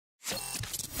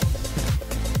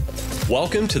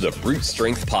Welcome to the Brute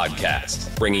Strength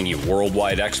Podcast, bringing you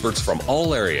worldwide experts from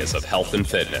all areas of health and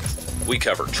fitness. We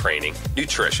cover training,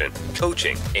 nutrition,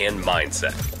 coaching, and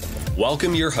mindset.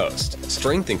 Welcome your host,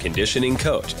 strength and conditioning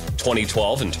coach,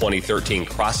 2012 and 2013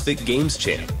 CrossFit Games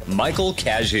champ, Michael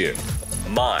Cazue.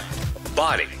 Mind,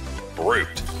 body,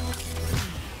 brute.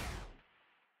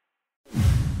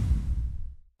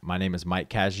 My name is Mike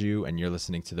Cazue, and you're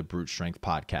listening to the Brute Strength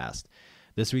Podcast.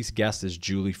 This week's guest is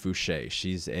Julie Foucher.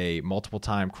 She's a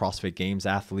multiple-time CrossFit Games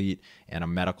athlete and a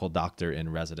medical doctor in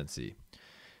residency.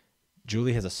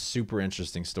 Julie has a super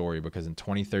interesting story because in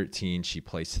 2013, she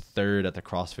placed third at the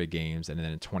CrossFit Games, and then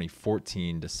in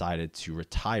 2014 decided to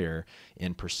retire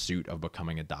in pursuit of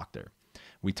becoming a doctor.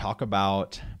 We talk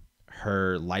about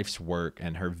her life's work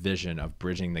and her vision of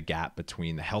bridging the gap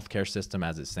between the healthcare system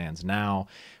as it stands now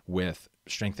with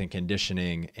strength and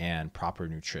conditioning and proper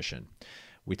nutrition.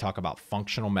 We talk about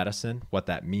functional medicine, what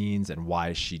that means, and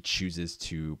why she chooses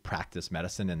to practice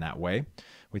medicine in that way.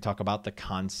 We talk about the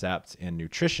concept in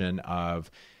nutrition of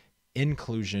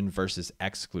inclusion versus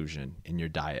exclusion in your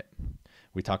diet.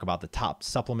 We talk about the top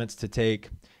supplements to take,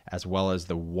 as well as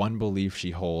the one belief she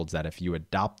holds that if you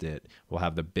adopt it, will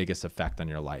have the biggest effect on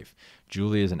your life.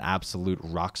 Julie is an absolute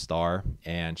rock star,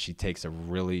 and she takes a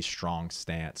really strong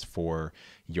stance for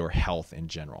your health in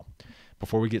general.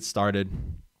 Before we get started,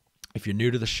 if you're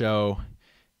new to the show,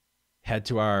 head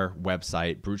to our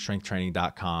website,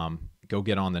 brutestrengthtraining.com. Go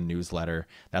get on the newsletter.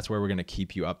 That's where we're going to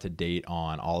keep you up to date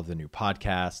on all of the new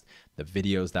podcasts, the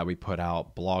videos that we put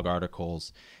out, blog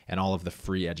articles, and all of the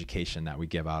free education that we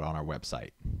give out on our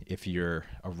website. If you're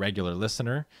a regular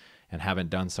listener and haven't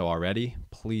done so already,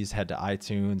 please head to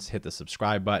iTunes, hit the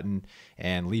subscribe button,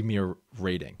 and leave me a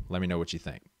rating. Let me know what you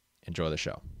think. Enjoy the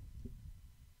show.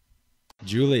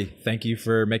 Julie, thank you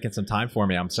for making some time for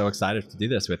me. I'm so excited to do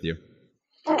this with you.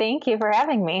 Thank you for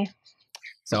having me.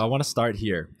 So I want to start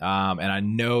here. And I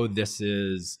know this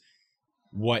is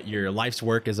what your life's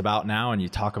work is about now, and you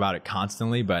talk about it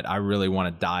constantly, but I really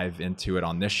want to dive into it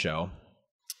on this show.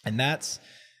 And that's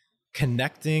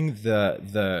connecting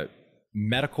the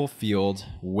medical field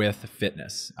with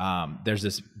fitness. There's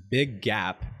this big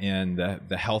gap in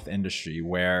the health industry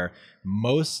where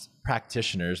most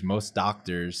practitioners, most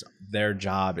doctors, their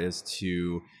job is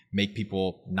to make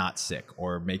people not sick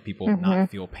or make people not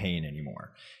feel pain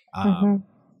anymore.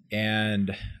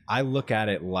 And I look at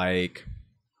it like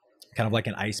kind of like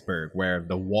an iceberg where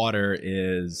the water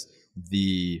is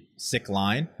the sick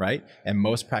line, right? And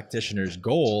most practitioners'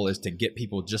 goal is to get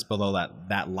people just below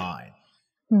that line.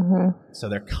 So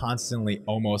they're constantly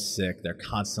almost sick. They're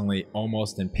constantly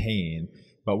almost in pain.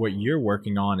 But what you're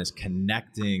working on is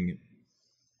connecting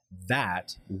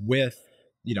that with,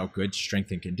 good strength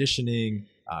and conditioning,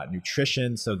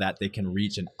 nutrition, so that they can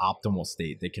reach an optimal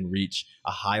state. They can reach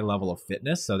a high level of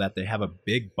fitness so that they have a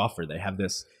big buffer. They have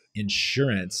this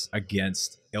insurance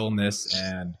against illness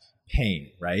and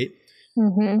pain, right?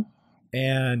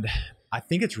 And I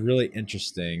think it's really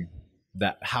interesting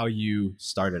that how you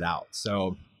started out.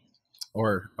 So,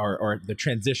 or the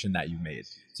transition that you made.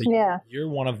 So you're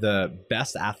one of the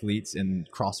best athletes in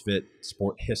CrossFit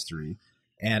sport history.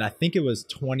 And I think it was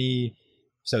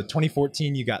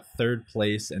 2014, you got third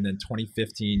place, and then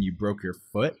 2015, you broke your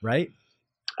foot, right?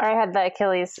 I had the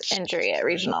Achilles injury at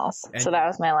regionals. And so that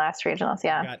was my last regionals.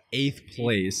 Yeah. You got 8th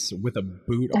place with a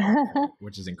boot on,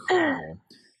 which is incredible.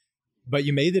 But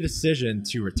you made the decision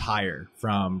to retire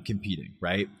from competing,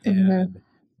 right? And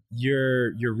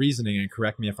your reasoning, and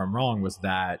correct me if I'm wrong, was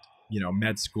that,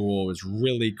 med school was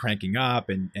really cranking up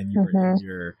and you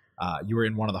were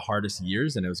in one of the hardest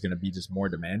years and it was going to be just more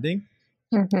demanding,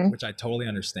 which I totally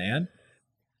understand.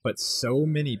 But so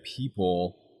many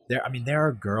people there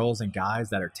are girls and guys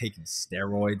that are taking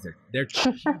steroids. They're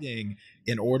cheating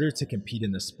in order to compete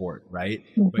in the sport, right?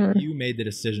 But you made the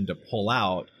decision to pull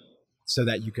out so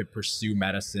that you could pursue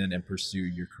medicine and pursue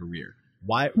your career.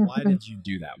 Why did you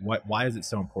do that? Why is it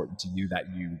so important to you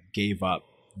that you gave up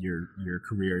your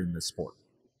career in the sport?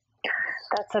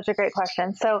 That's such a great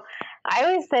question. So I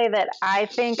always say that I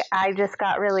think I just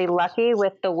got really lucky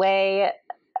with the way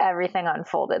everything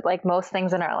unfolded. Like most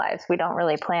things in our lives, we don't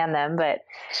really plan them, but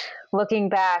looking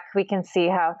back, we can see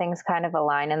how things kind of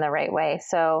align in the right way.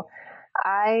 So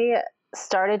I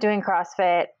started doing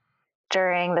CrossFit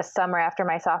during the summer after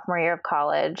my sophomore year of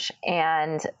college.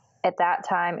 And at that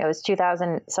time, it was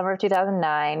summer of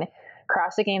 2009.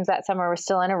 CrossFit Games that summer were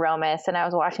still in Aromas, and I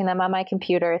was watching them on my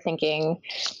computer thinking,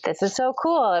 this is so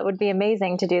cool. It would be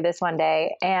amazing to do this one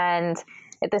day. And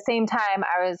at the same time,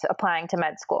 I was applying to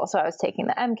med school. So I was taking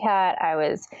the MCAT. I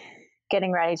was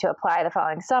getting ready to apply the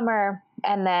following summer.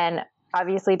 And then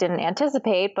obviously didn't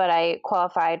anticipate, but I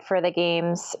qualified for the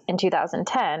games in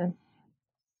 2010.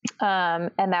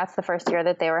 And that's the first year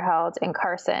that they were held in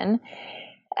Carson.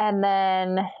 And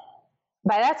then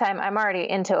by that time, I'm already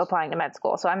into applying to med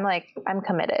school. So I'm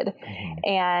committed.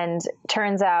 And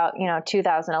turns out,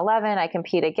 2011, I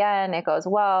compete again. It goes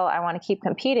well. I want to keep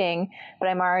competing, but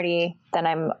I've already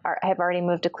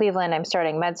moved to Cleveland. I'm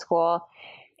starting med school.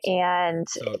 And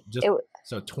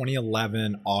so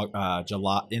 2011,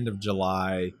 July, end of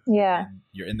July. Yeah.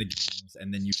 You're in the games,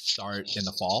 and then you start in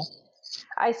the fall.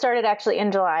 I started actually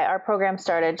in July. Our program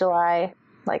started July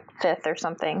 5th or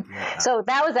something. Yeah. So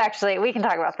that was actually, we can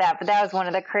talk about that, but that was one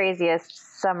of the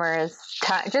craziest summers,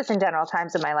 just in general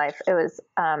times of my life. It was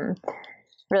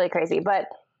really crazy, but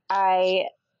I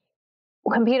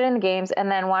competed in the games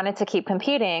and then wanted to keep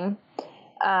competing.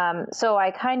 So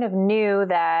I kind of knew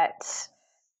that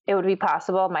it would be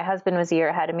possible. My husband was a year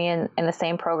ahead of me in the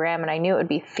same program, and I knew it would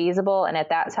be feasible. And at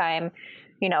that time,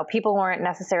 people weren't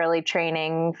necessarily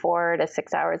training 4 to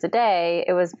 6 hours a day.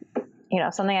 It was,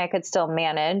 something I could still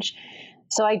manage.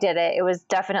 So I did it. It was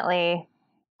definitely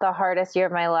the hardest year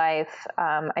of my life.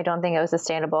 I don't think it was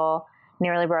sustainable.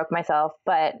 Nearly broke myself,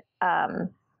 but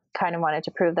kind of wanted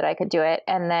to prove that I could do it.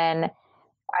 And then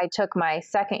I took my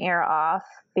second year off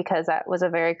because that was a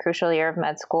very crucial year of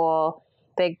med school,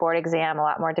 big board exam, a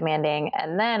lot more demanding.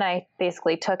 And then I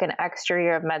basically took an extra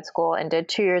year of med school and did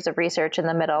 2 years of research in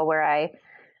the middle, where I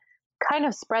kind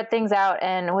of spread things out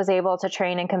and was able to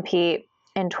train and compete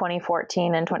in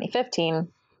 2014 and 2015.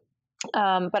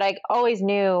 But I always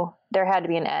knew there had to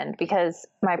be an end because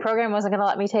my program wasn't going to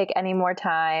let me take any more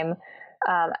time.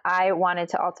 I wanted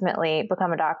to ultimately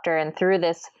become a doctor. And through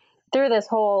this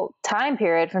whole time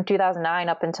period from 2009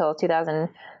 up until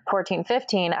 2014,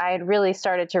 15, I had really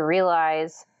started to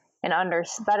realize and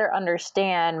better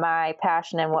understand my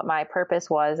passion and what my purpose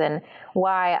was, and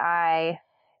why I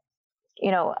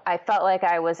felt like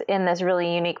I was in this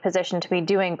really unique position to be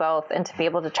doing both and to be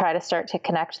able to try to start to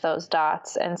connect those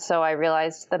dots. And so I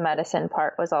realized the medicine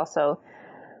part was also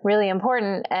really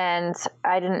important, and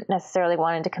I didn't necessarily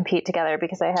want to compete together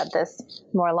because I had this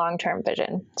more long-term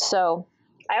vision. So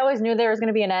I always knew there was going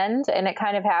to be an end, and it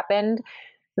kind of happened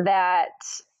that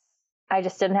I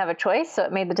just didn't have a choice. So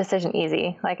it made the decision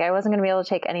easy. I wasn't going to be able to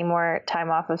take any more time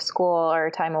off of school or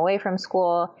time away from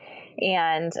school.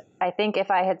 And I think if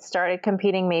I had started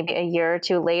competing maybe a year or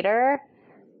two later,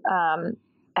 or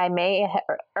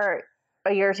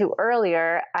a year or two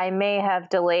earlier, I may have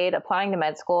delayed applying to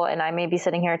med school, and I may be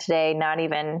sitting here today not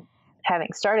even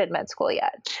having started med school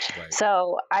yet. Right.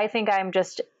 So I think I'm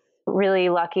just really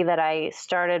lucky that I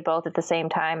started both at the same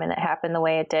time and it happened the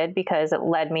way it did, because it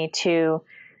led me to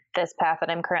this path that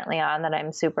I'm currently on, that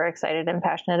I'm super excited and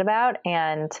passionate about.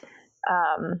 And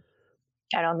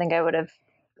I don't think I would have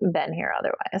been here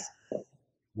otherwise.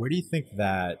 Where do you think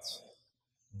that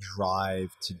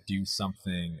drive to do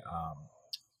something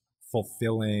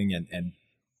fulfilling and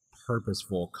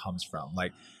purposeful comes from?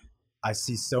 I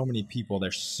see so many people,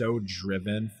 they're so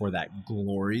driven for that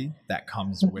glory that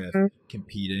comes with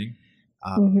competing,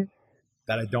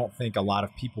 that I don't think a lot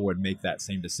of people would make that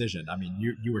same decision. I mean,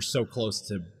 you were so close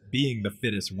to being the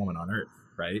fittest woman on earth,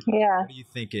 right? Yeah. What do you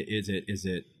think is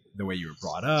it the way you were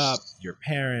brought up, your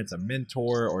parents, a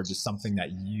mentor, or just something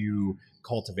that you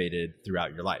cultivated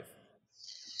throughout your life?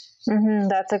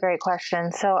 That's a great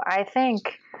question. So I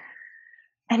think,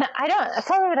 and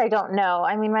some of it I don't know.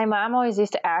 I mean, my mom always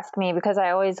used to ask me, because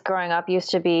I always growing up used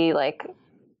to be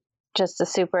just a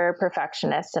super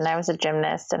perfectionist, and I was a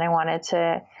gymnast, and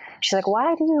she's like,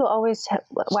 why do you always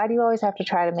have to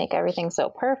try to make everything so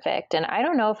perfect? And I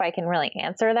don't know if I can really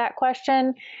answer that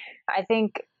question. I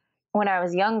think when I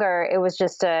was younger, it was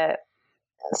just a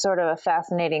sort of a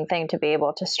fascinating thing to be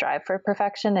able to strive for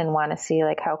perfection and want to see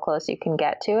how close you can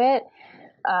get to it.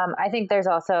 I think there's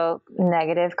also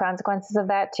negative consequences of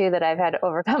that too, that I've had to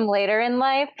overcome later in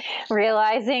life,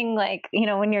 realizing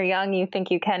when you're young, you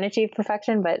think you can achieve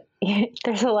perfection, but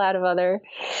there's a lot of other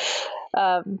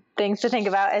things to think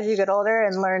about as you get older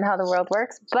and learn how the world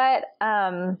works. But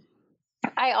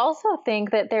I also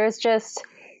think that there's just,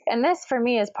 and this for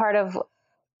me is part of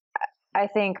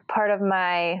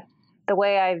the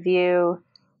way I view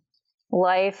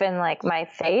life and my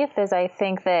faith is, I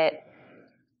think that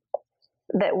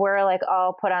we're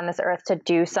all put on this earth to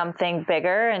do something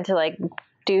bigger and to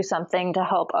do something to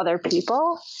help other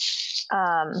people.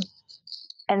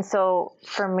 And so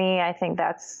for me, I think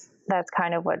that's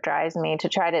kind of what drives me to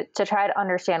try to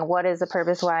understand what is the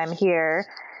purpose, why I'm here,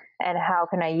 and how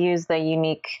can I use the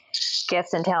unique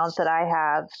gifts and talents that I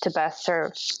have to best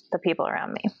serve the people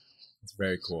around me. That's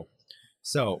very cool.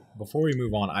 So before we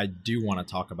move on, I do want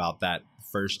to talk about that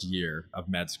first year of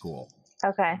med school.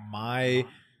 Okay. My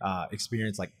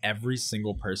experience, like every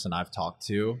single person I've talked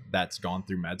to that's gone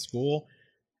through med school,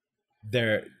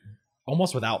 they're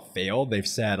almost without fail, they've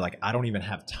said like, I don't even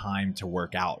have time to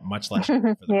work out, much less for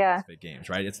the CrossFit Games,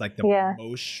 right? It's like the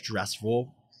most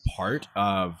stressful part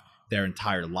of their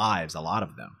entire lives, a lot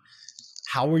of them.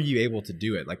 How were you able to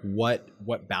do it? Like what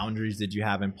boundaries did you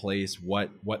have in place?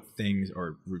 What things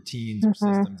or routines or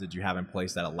systems did you have in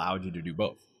place that allowed you to do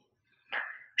both?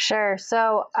 Sure.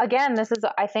 So again, this is,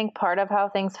 I think, part of how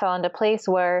things fell into place,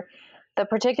 where the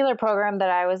particular program that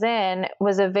I was in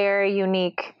was a very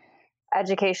unique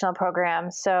educational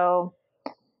program. So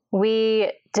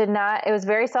it was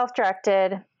very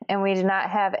self-directed, and we did not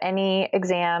have any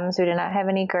exams. We did not have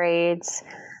any grades.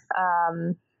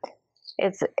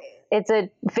 It's a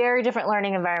very different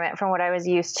learning environment from what I was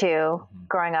used to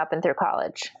growing up and through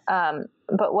college.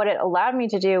 But what it allowed me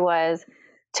to do was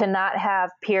to not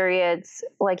have periods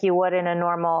like you would in a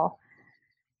normal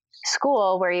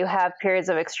school, where you have periods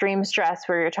of extreme stress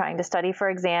where you're trying to study for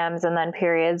exams, and then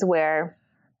periods where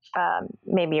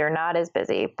maybe you're not as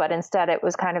busy. But instead, it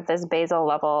was kind of this basal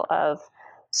level of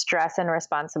stress and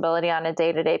responsibility on a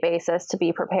day-to-day basis to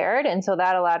be prepared. And so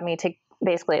that allowed me to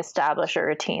basically establish a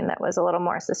routine that was a little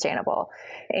more sustainable.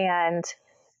 And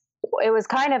it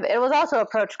was also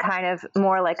approached kind of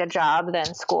more like a job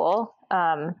than school.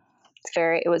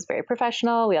 It was very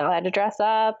professional. We all had to dress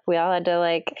up. We all had to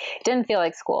it didn't feel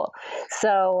like school.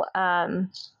 So,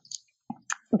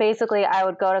 basically I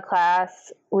would go to class.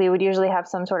 We would usually have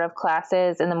some sort of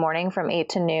classes in the morning from 8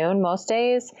 to noon most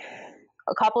days.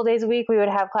 A couple days a week we would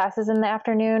have classes in the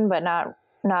afternoon, but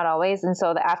not always. And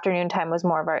so the afternoon time was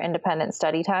more of our independent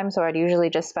study time. So I'd usually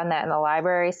just spend that in the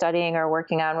library studying or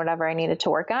working on whatever I needed to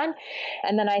work on.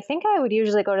 And then I think I would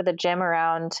usually go to the gym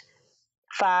around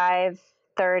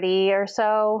 5:30 or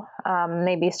so,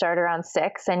 maybe start around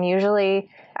 6. And usually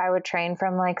I would train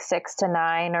from 6 to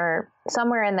 9 or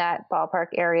somewhere in that ballpark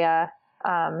area.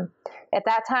 At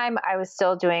that time, I was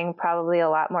still doing probably a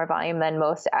lot more volume than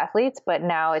most athletes, but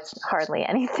now it's hardly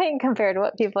anything compared to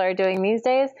what people are doing these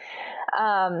days.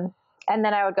 And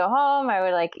then I would go home, I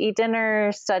would eat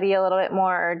dinner, study a little bit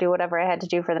more, or do whatever I had to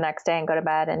do for the next day and go to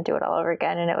bed and do it all over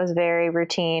again. And it was very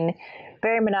routine,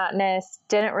 very monotonous,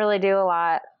 didn't really do a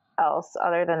lot else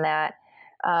other than that.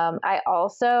 I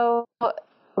also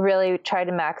really tried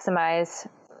to maximize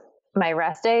my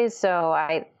rest days. So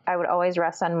I would always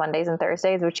rest on Mondays and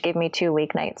Thursdays, which gave me 2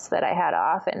 weeknights that I had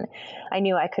off. And I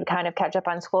knew I could kind of catch up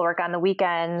on schoolwork on the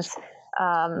weekends,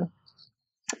 and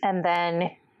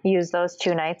then use those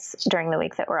 2 nights during the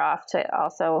week that were off to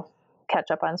also catch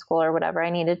up on school or whatever I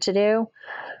needed to do.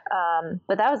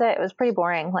 But that was it. It was pretty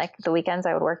boring. The weekends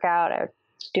I would work out, I would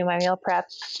do my meal prep.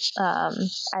 I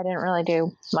didn't really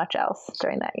do much else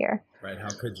during that year. Right. How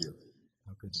could you?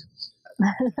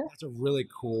 That's a really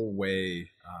cool way.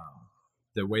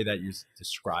 The way that you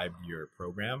described your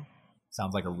program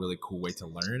sounds like a really cool way to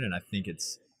learn. And I think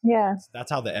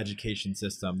that's how the education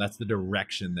system, that's the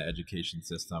direction the education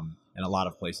system in a lot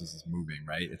of places is moving,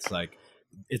 right?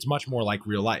 It's much more like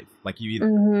real life. You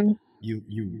either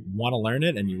you want to learn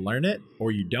it and you learn it,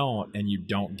 or you don't, and you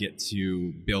don't get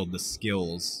to build the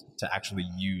skills to actually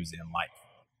use in life.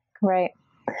 Right.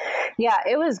 Yeah,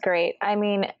 it was great. I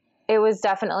mean, it was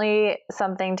definitely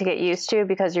something to get used to,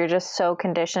 because you're just so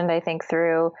conditioned, I think,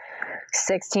 through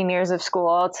 16 years of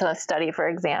school to study for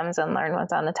exams and learn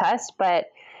what's on the test. But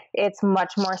it's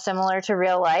much more similar to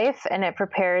real life, and it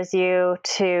prepares you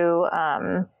to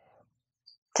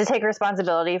take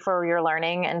responsibility for your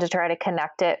learning and to try to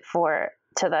connect it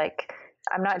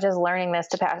I'm not just learning this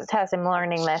to pass a test, I'm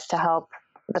learning this to help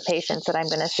the patients that I'm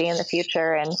going to see in the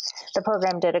future. And the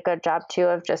program did a good job too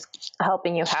of just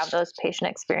helping you have those patient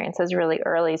experiences really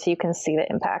early, so you can see the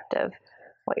impact of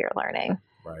what you're learning.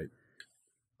 Right.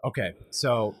 Okay.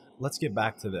 So let's get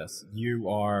back to this.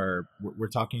 We're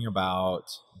talking about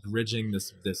bridging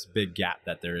this big gap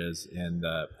that there is in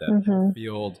the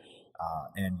field,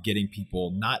 and getting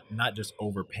people not just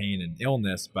over pain and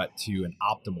illness, but to an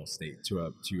optimal state,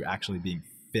 to actually being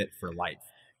fit for life.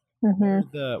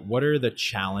 What are the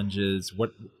challenges?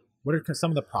 What are some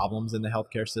of the problems in the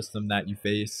healthcare system that you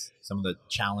face? Some of the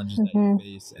challenges that you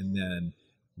face, and then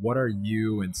what are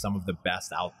you and some of the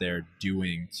best out there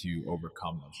doing to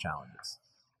overcome those challenges?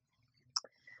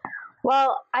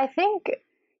 Well, I think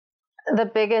the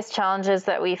biggest challenges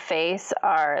that we face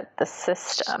are the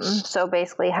system. So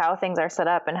basically how things are set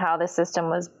up and how the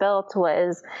system was built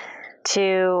was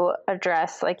to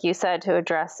address, like you said, to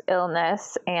address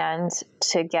illness and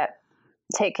to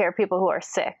take care of people who are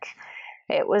sick.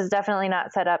 It was definitely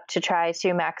not set up to try to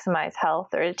maximize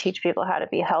health or to teach people how to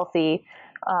be healthy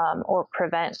or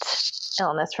prevent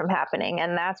illness from happening.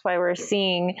 And that's why we're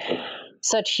seeing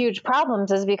such huge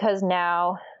problems, is because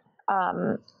now,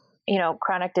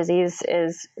 chronic disease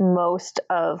is most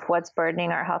of what's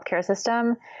burdening our healthcare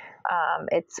system.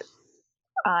 It's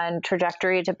on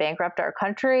trajectory to bankrupt our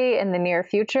country in the near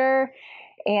future.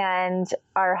 And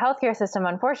our healthcare system,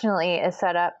 unfortunately, is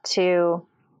set up to,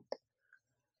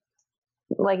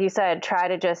 like you said, try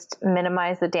to just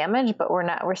minimize the damage, but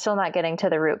we're still not getting to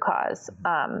the root cause.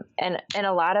 And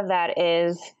a lot of that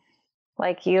is,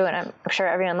 like you, and I'm sure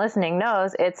everyone listening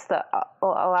knows, it's a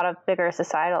lot of bigger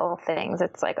societal things.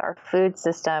 It's like our food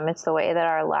system. It's the way that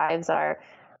our lives are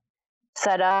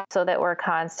set up so that we're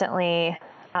constantly,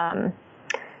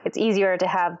 it's easier to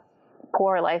have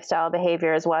poor lifestyle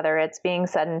behaviors, whether it's being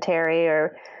sedentary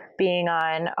or being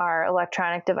on our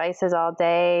electronic devices all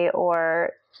day,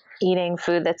 or eating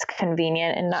food that's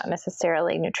convenient and not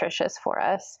necessarily nutritious for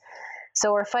us.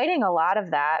 So we're fighting a lot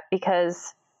of that,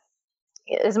 because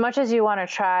as much as you want to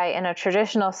try in a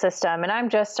traditional system, and I'm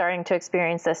just starting to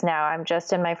experience this now, I'm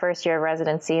just in my first year of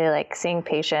residency, like seeing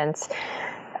patients,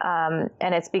 and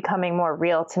it's becoming more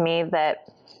real to me that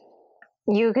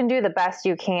you can do the best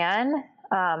you can,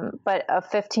 but a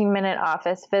 15-minute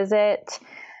office visit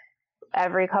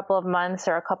every couple of months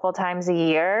or a couple times a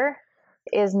year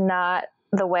is not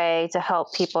the way to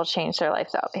help people change their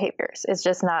lifestyle behaviors. It's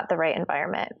just not the right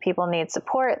environment. People need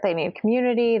support. They need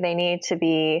community. They need to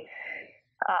be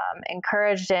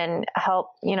encouraged and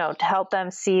to help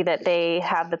them see that they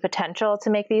have the potential to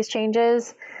make these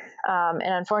changes. And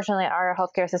unfortunately, our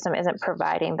healthcare system isn't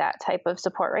providing that type of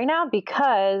support right now,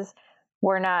 because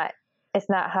it's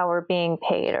not how we're being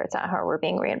paid, or it's not how we're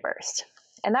being reimbursed.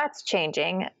 And that's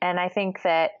changing. And I think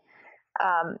that,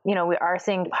 we are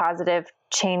seeing positive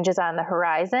changes on the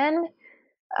horizon.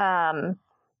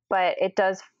 But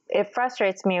it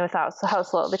frustrates me with how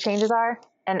slow the changes are.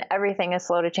 And everything is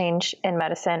slow to change in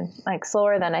medicine, like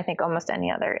slower than I think almost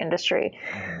any other industry.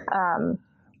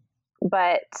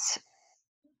 But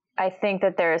I think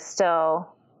that there's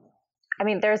still,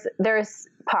 there's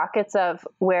pockets of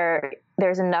where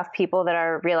there's enough people that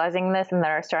are realizing this and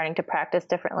that are starting to practice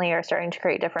differently, or starting to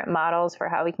create different models for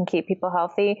how we can keep people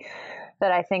healthy,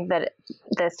 that I think that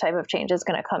this type of change is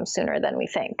going to come sooner than we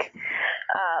think.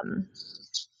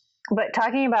 But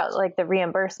talking about like the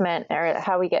reimbursement or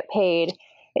how we get paid,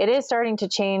 it is starting to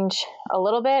change a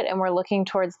little bit. And we're looking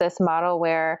towards this model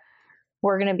where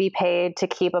we're going to be paid to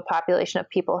keep a population of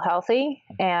people healthy.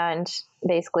 And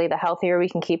basically, the healthier we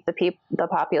can keep the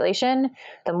population,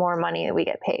 the more money that we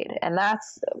get paid. And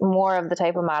that's more of the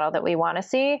type of model that we want to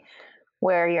see,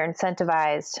 where you're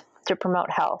incentivized to promote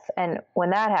health. And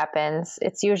when that happens,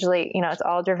 it's usually, it's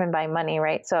all driven by money,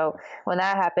 right? So when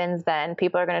that happens, then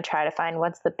people are going to try to find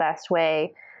what's the best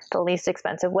way, the least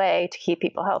expensive way to keep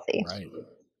people healthy. Right.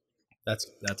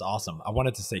 That's awesome. I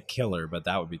wanted to say killer, but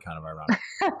that would be kind of ironic.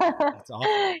 That's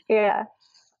awesome. Yeah.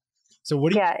 So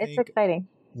what do you think, it's exciting.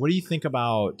 What do you think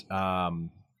about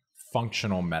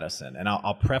functional medicine? And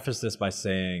I'll preface this by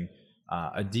saying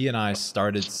Adi and I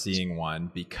started seeing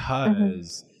one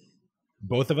because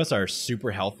both of us are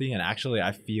super healthy. And actually,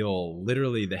 I feel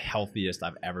literally the healthiest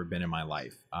I've ever been in my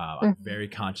life. I'm very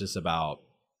conscious about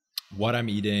what I'm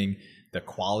eating, the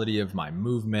quality of my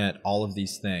movement, all of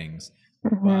these things.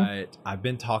 But I've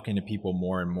been talking to people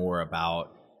more and more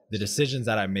about the decisions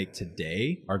that I make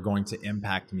today are going to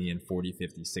impact me in 40,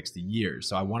 50, 60 years.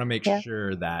 So I want to make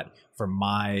sure that for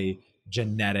my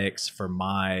genetics, for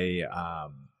my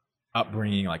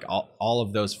upbringing, like all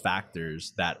of those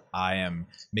factors, that I am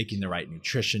making the right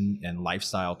nutrition and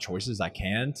lifestyle choices I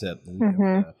can to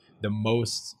live the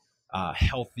most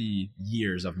healthy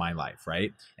years of my life,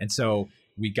 right? And so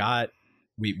we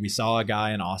saw a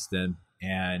guy in Austin,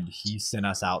 and he sent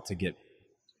us out to get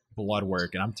blood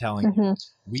work. And I'm telling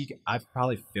you, I've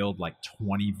probably filled like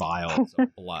 20 vials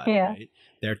of blood, right?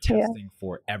 They're testing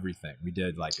for everything. We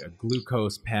did like a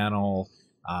glucose panel.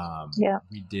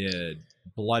 We did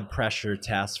blood pressure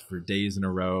tests for days in a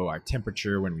row, our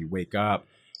temperature when we wake up.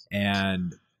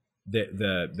 And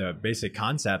the basic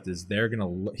concept is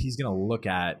he's going to look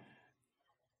at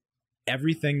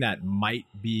everything that might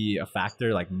be a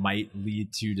factor, like might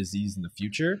lead to disease in the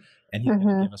future. And he's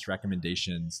going to give us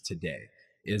recommendations today.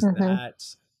 Is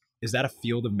that a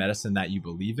field of medicine that you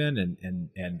believe in,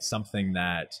 and something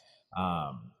that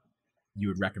you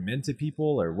would recommend to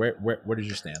people, or what is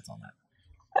your stance on that?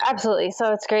 Absolutely.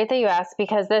 So it's great that you asked,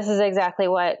 because this is exactly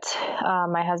what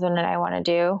my husband and I want to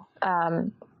do.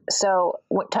 So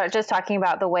just talking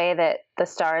about the way that the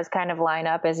stars kind of line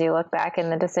up as you look back and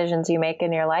the decisions you make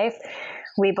in your life.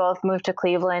 We both moved to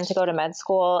Cleveland to go to med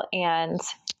school, and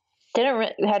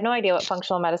had no idea what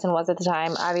functional medicine was at the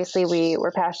time. Obviously, we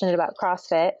were passionate about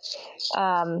CrossFit.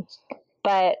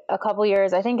 But a couple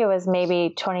years, I think it was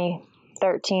maybe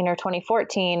 2013 or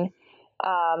 2014,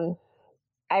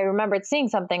 I remembered seeing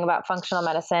something about functional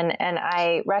medicine, and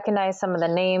I recognized some of the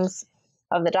names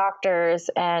of the doctors.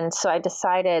 And so I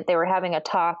decided they were having a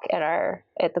talk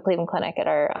at the Cleveland Clinic at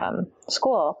our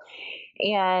school.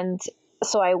 And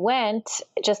so I went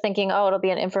just thinking, oh, it'll be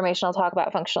an informational talk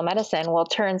about functional medicine. Well, it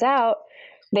turns out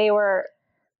they were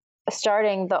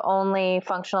starting the only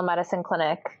functional medicine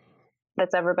clinic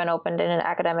that's ever been opened in an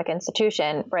academic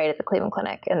institution right at the Cleveland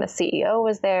Clinic. And the CEO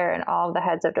was there, and all of the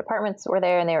heads of departments were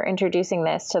there, and they were introducing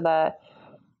this to the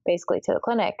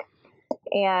clinic.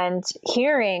 And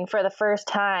hearing for the first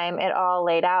time it all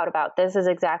laid out about this is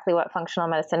exactly what functional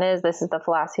medicine is, this is the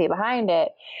philosophy behind it.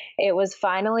 It was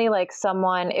finally like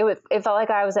it felt like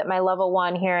I was at my level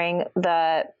 1 hearing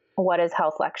the What is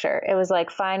Health lecture. It was like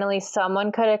finally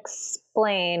someone could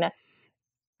explain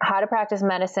how to practice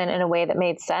medicine in a way that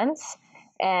made sense.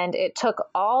 And it took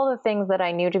all the things that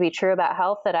I knew to be true about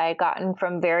health that I had gotten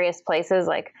from various places,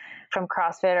 like from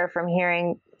CrossFit or from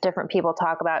hearing different people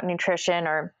talk about nutrition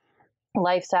or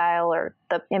lifestyle or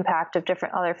the impact of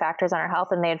different other factors on our health.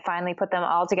 And they had finally put them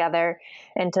all together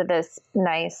into this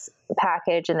nice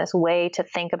package and this way to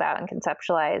think about and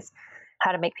conceptualize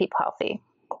how to make people healthy.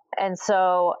 And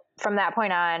so from that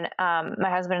point on, my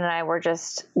husband and I were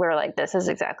like, this is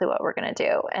exactly what we're going to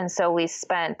do. And so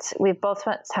we've both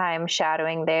spent time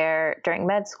shadowing there during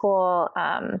med school.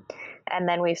 And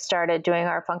then we've started doing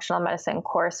our functional medicine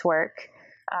coursework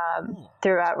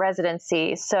throughout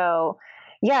residency. So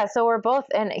yeah, so we're both,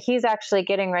 and he's actually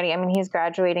getting ready. I mean, he's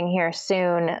graduating here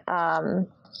soon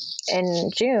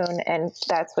in June, and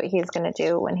that's what he's going to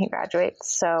do when he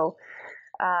graduates. So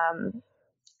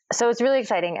it's really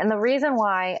exciting. And the reason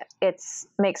why it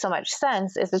makes so much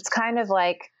sense is it's kind of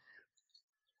like,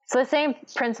 it's the same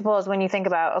principle as when you think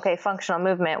about, okay, functional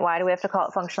movement. Why do we have to call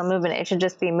it functional movement? It should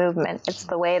just be movement. It's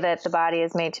the way that the body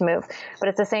is made to move. But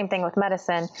it's the same thing with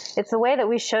medicine. It's the way that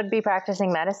we should be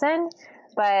practicing medicine,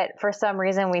 but for some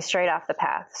reason we strayed off the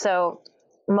path. So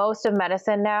most of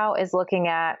medicine now is looking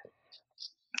at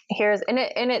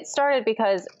it started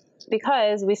because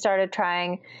we started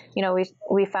trying,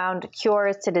 we found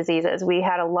cures to diseases. We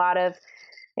had a lot of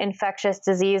infectious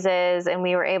diseases, and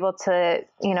we were able to,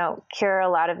 cure a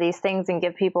lot of these things and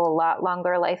give people a lot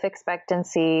longer life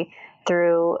expectancy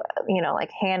through,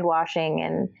 like hand washing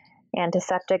and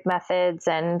antiseptic methods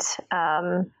and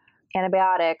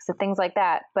antibiotics and things like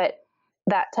that. But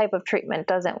that type of treatment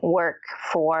doesn't work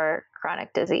for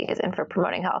chronic disease and for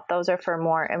promoting health. Those are for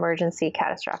more emergency,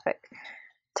 catastrophic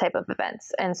type of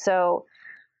events. And so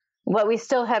what we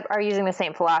still are using the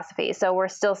same philosophy. So we're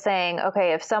still saying,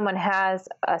 okay, if someone has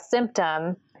a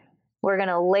symptom, we're going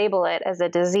to label it as a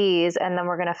disease, and then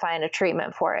we're going to find a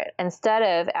treatment for it, instead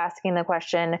of asking the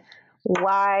question,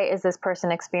 why is this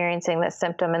person experiencing this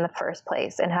symptom in the first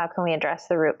place, and how can we address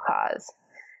the root cause?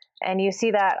 And you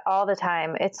see that all the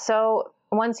time.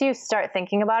 Once you start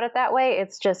thinking about it that way,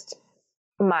 it's just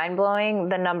mind-blowing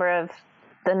the number,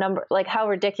 like how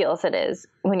ridiculous it is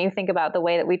when you think about the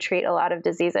way that we treat a lot of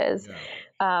diseases.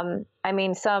 Yeah. I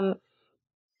mean, some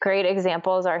great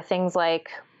examples are things like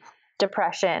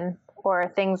depression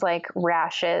or things like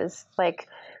rashes. Like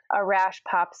a rash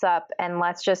pops up, and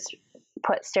let's just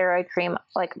put steroid cream,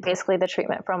 like basically the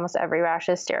treatment for almost every rash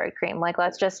is steroid cream. Like,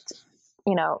 let's just,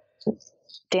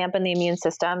 dampen the immune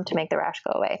system to make the rash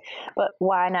go away. But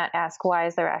why not ask, why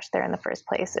is the rash there in the first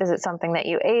place? Is it something that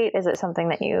you ate? Is it something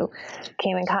that you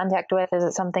came in contact with? Is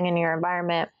it something in your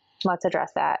environment? Let's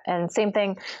address that. And same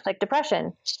thing like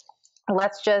depression.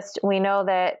 We know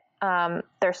that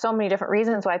there's so many different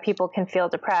reasons why people can feel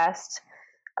depressed.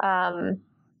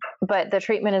 But the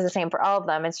treatment is the same for all of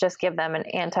them. It's just give them an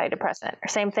antidepressant.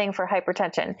 Same thing for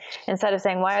hypertension. Instead of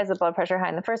saying, why is the blood pressure high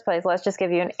in the first place? Let's just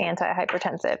give you an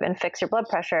antihypertensive and fix your blood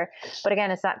pressure. But again,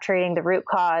 it's not treating the root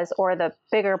cause or the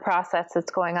bigger process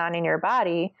that's going on in your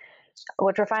body,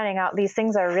 which we're finding out these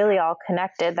things are really all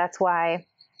connected. That's why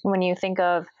when you think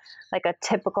of like a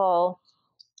typical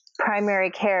primary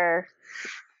care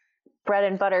bread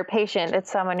and butter patient,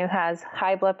 it's someone who has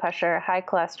high blood pressure, high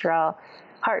cholesterol,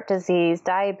 heart disease,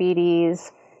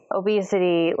 diabetes,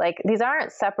 obesity. Like, these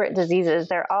aren't separate diseases.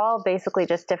 They're all basically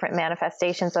just different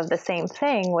manifestations of the same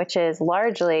thing, which is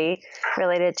largely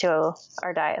related to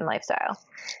our diet and lifestyle.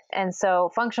 And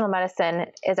so functional medicine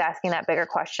is asking that bigger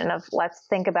question of, let's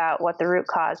think about what the root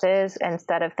cause is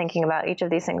instead of thinking about each of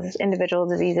these things as individual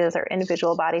diseases or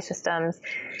individual body systems,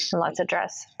 and let's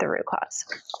address the root cause.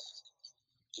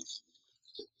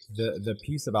 The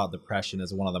piece about depression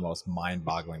is one of the most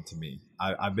mind-boggling to me.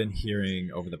 I've been hearing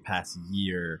over the past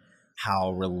year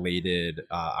how related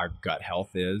our gut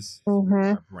health is to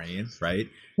our brain, right?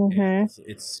 And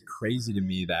it's crazy to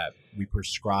me that we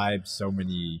prescribe so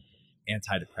many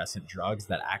antidepressant drugs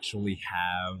that actually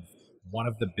have one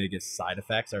of the biggest side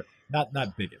effects, or not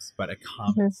biggest, but a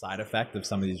common side effect of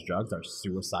some of these drugs are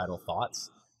suicidal thoughts,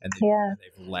 and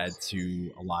they've led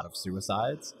to a lot of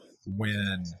suicides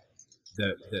when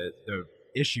the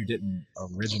issue didn't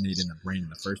originate in the brain in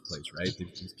the first place, right?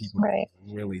 These people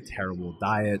have really terrible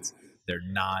diets, they're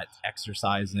not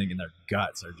exercising, and their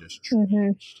guts are just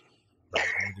trashed. Right?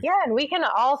 Yeah, and we can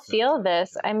all feel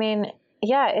this. I mean,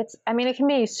 it can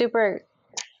be super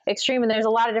extreme, and there's a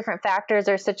lot of different factors.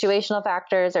 There's situational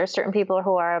factors. There's certain people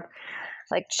who are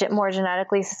like more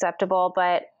genetically susceptible,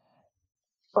 but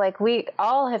like we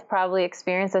all have probably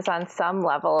experienced this on some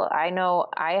level. I know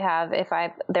I have.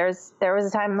 There was a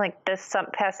time like this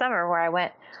past summer where I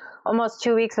went almost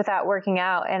 2 weeks without working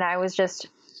out, and I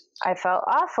felt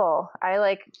awful.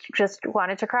 I just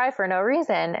wanted to cry for no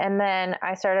reason. And then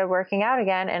I started working out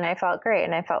again, and I felt great,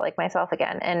 and I felt like myself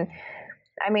again. And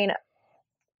I mean,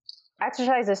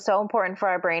 exercise is so important for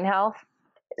our brain health,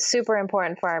 super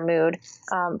important for our mood.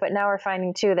 But now we're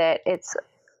finding too that it's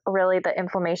really the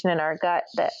inflammation in our gut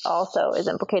that also is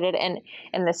implicated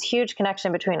in this huge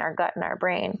connection between our gut and our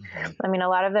brain. I mean, a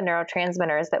lot of the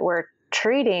neurotransmitters that we're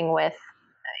treating with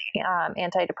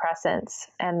antidepressants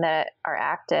and that are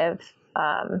active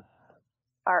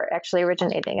are actually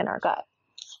originating in our gut.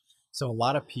 So a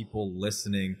lot of people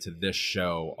listening to this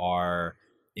show are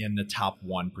in the top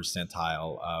 1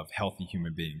 percentile of healthy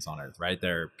human beings on earth, right?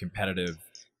 They're competitive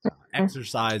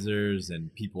exercisers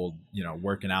and people,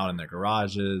 working out in their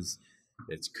garages.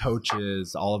 It's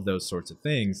coaches, all of those sorts of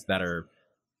things that are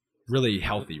really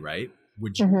healthy, right?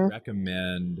 Would you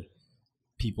recommend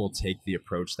people take the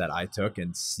approach that I took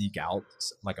and seek out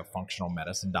like a functional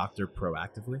medicine doctor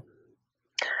proactively?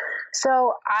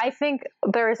 So I think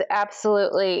there is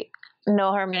absolutely no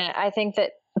harm in it. I think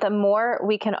that the more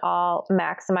we can all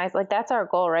maximize, like that's our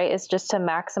goal, right? Is just to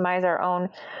maximize our own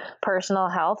personal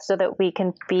health so that we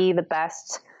can be the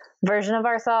best version of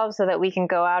ourselves, so that we can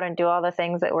go out and do all the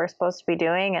things that we're supposed to be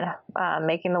doing and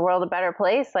making the world a better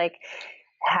place. Like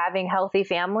having healthy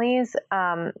families,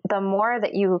 the more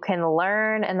that you can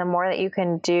learn and the more that you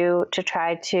can do to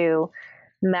try to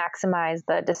maximize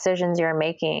the decisions you're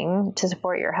making to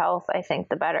support your health, I think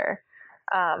the better.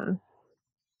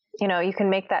 You can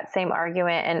make that same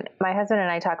argument. And my husband and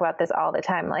I talk about this all the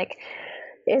time. Like,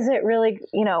 is it really,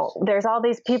 there's all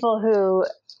these people who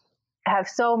have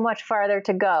so much farther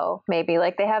to go, maybe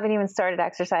like they haven't even started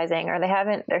exercising, or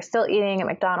they're still eating at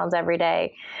McDonald's every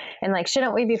day. And like,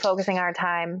 shouldn't we be focusing our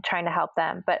time trying to help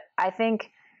them? But I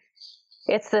think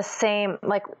it's the same,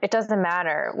 like, it doesn't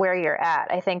matter where you're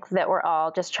at. I think that we're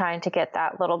all just trying to get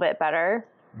that little bit better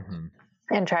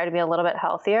and try to be a little bit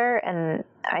healthier. And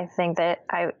I think that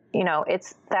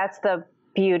that's the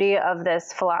beauty of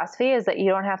this philosophy, is that you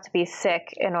don't have to be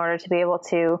sick in order to be able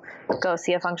to go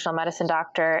see a functional medicine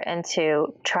doctor and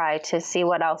to try to see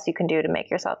what else you can do to make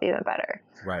yourself even better.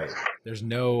 Right. There's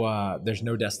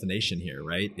no destination here,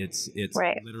 right? It's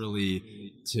right.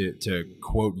 Literally, to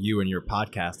quote you in your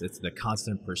podcast, it's the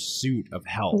constant pursuit of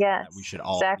health that we should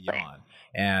all be on.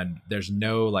 And there's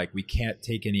no, we can't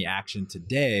take any action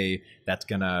today that's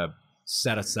going to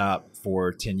set us up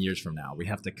for 10 years from now. We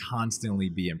have to constantly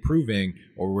be improving,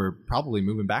 or we're probably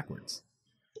moving backwards.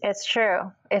 It's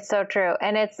true. It's so true.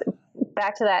 And it's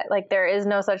back to that, there is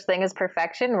no such thing as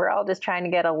perfection. We're all just trying to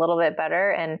get a little bit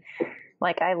better. And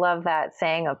I love that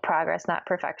saying of progress, not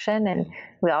perfection. And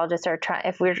we all just are trying,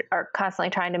 if we are constantly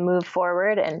trying to move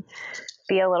forward and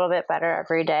be a little bit better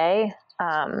every day,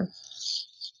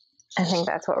 I think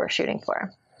that's what we're shooting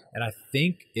for. And I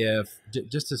think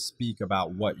just to speak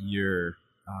about what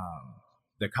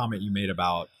the comment you made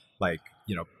about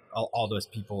all those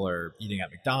people are eating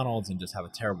at McDonald's and just have a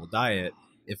terrible diet.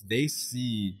 If they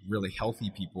see really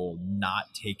healthy people not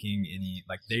taking any,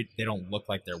 they don't look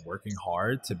like they're working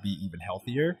hard to be even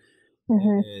healthier,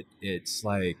 it's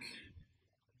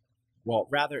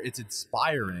it's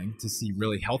inspiring to see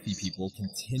really healthy people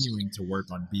continuing to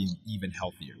work on being even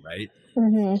healthier, right? So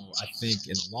I think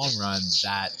in the long run,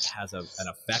 that has an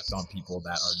effect on people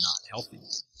that are not healthy,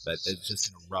 but it's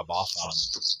just going to rub off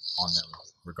on them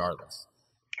regardless.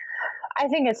 I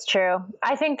think it's true.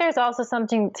 I think there's also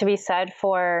something to be said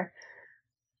for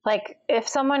Like if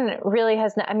someone really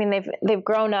has, I mean, they've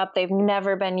grown up, they've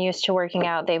never been used to working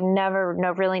out. They've never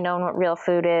really known what real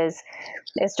food is.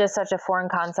 It's just such a foreign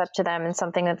concept to them and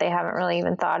something that they haven't really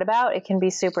even thought about. It can be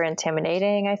super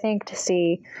intimidating, I think, to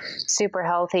see super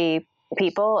healthy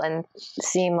people and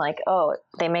seem like, oh,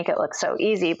 they make it look so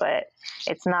easy, but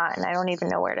it's not. And I don't even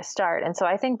know where to start. And so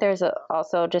I think there's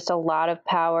also just a lot of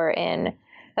power in,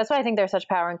 that's why I think there's such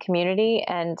power in community,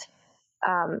 and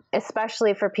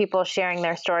especially for people sharing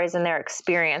their stories and their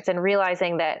experience and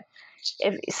realizing that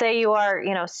if, say you are,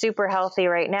 super healthy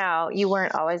right now, you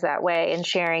weren't always that way, and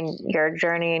sharing your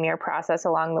journey and your process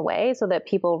along the way so that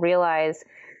people realize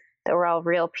that we're all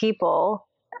real people,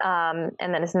 and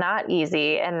that it's not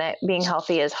easy, and that being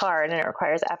healthy is hard, and it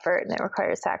requires effort, and it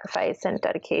requires sacrifice and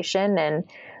dedication. And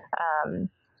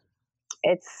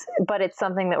it's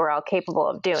something that we're all capable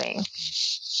of doing.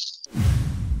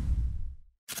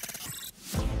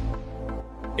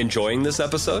 Enjoying this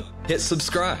episode? Hit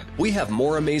subscribe. We have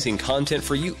more amazing content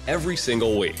for you every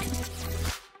single week.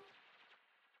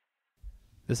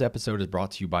 This episode is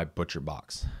brought to you by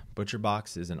ButcherBox.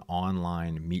 ButcherBox is an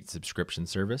online meat subscription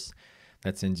service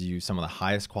that sends you some of the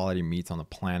highest quality meats on the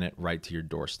planet right to your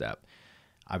doorstep.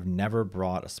 I've never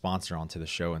brought a sponsor onto the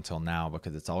show until now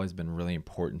because it's always been really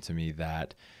important to me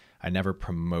that I never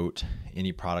promote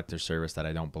any product or service that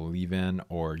I don't believe in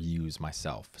or use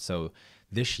myself. So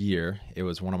this year, it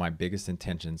was one of my biggest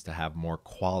intentions to have more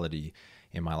quality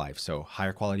in my life. So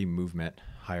higher quality movement,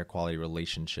 higher quality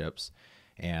relationships,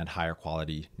 and higher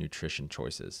quality nutrition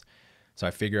choices. So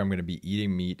I figure I'm going to be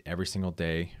eating meat every single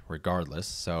day regardless.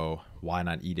 So why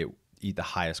not eat the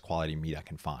highest quality meat I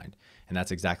can find? And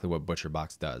that's exactly what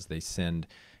ButcherBox does. They send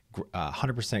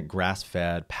 100%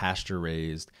 grass-fed,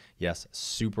 pasture-raised, yes,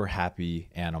 super happy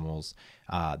animals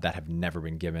that have never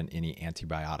been given any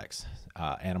antibiotics.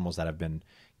 Animals that have been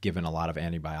given a lot of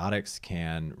antibiotics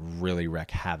can really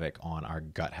wreak havoc on our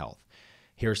gut health.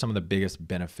 Here are some of the biggest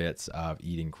benefits of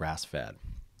eating grass-fed.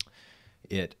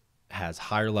 It has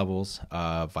higher levels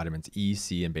of vitamins E,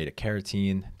 C, and beta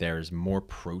carotene. There's more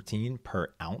protein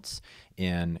per ounce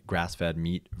in grass-fed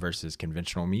meat versus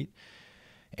conventional meat.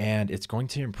 And it's going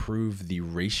to improve the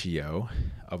ratio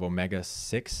of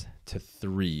omega-6 to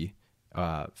 3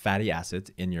 fatty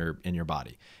acids in your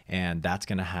body. And that's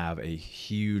going to have a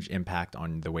huge impact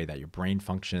on the way that your brain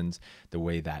functions, the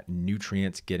way that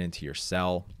nutrients get into your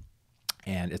cell.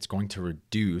 And it's going to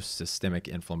reduce systemic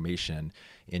inflammation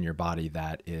in your body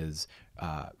that is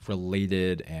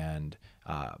related and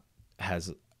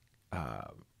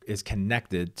is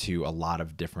connected to a lot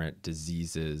of different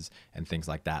diseases and things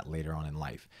like that later on in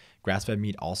life. Grass-fed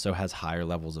meat also has higher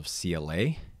levels of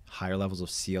CLA. Higher levels of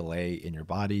CLA in your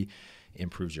body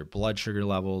improves your blood sugar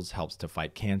levels, helps to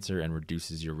fight cancer, and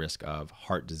reduces your risk of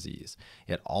heart disease.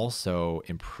 It also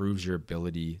improves your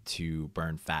ability to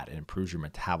burn fat. It improves your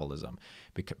metabolism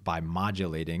by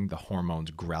modulating the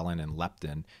hormones ghrelin and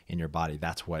leptin in your body.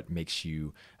 That's what makes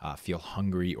you feel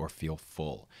hungry or feel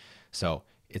full. So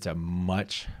it's a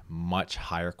much, much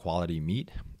higher quality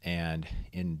meat. And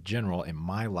in general, in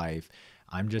my life,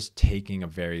 I'm just taking a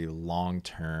very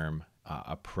long-term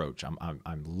approach.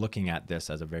 I'm looking at this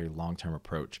as a very long-term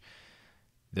approach.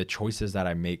 The choices that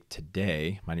I make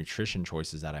today, my nutrition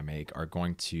choices that I make, are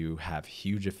going to have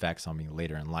huge effects on me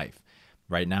later in life.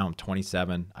 Right now, I'm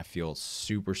 27. I feel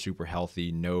super, super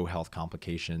healthy, no health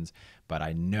complications, but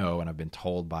I know, and I've been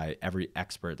told by every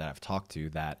expert that I've talked to,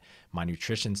 that my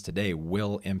nutritions today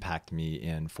will impact me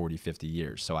in 40, 50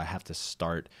 years. So I have to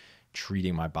start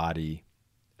treating my body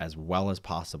as well as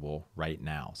possible right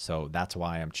now. So that's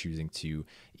why I'm choosing to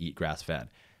eat grass-fed.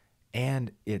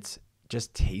 And it's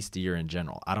just tastier in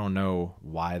general. I don't know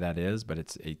why that is, but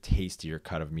it's a tastier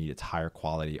cut of meat. It's higher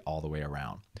quality all the way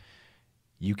around.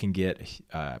 You can get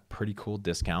a pretty cool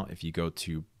discount if you go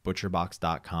to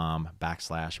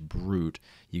butcherbox.com/brute.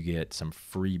 You get some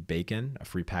free bacon, a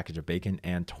free package of bacon,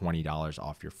 and $20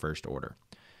 off your first order.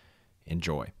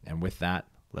 Enjoy. And with that,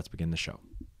 let's begin the show.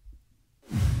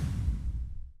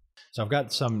 So I've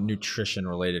got some nutrition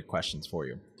related questions for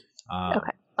you.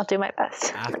 Okay, I'll do my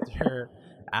best. After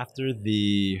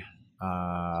the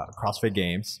CrossFit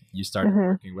Games, you started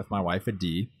working with my wife,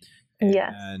 Adi.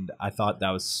 Yes. And I thought that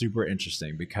was super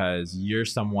interesting because you're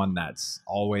someone that's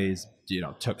always,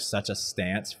 took such a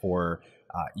stance for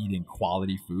eating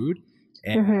quality food,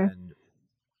 and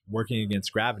working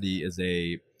against gravity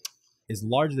is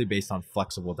largely based on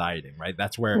flexible dieting, right?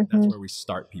 That's where we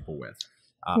start people with.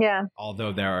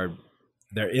 Although there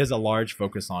is a large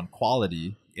focus on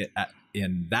quality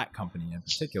in that company in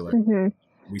particular,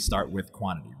 we start with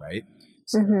quantity, right?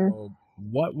 So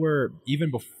what were,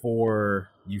 even before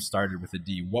you started with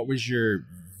Adi, what was your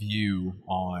view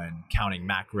on counting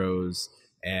macros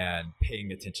and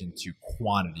paying attention to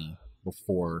quantity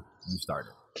before you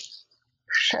started?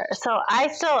 Sure. So I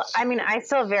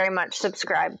still very much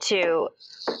subscribe to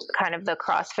kind of the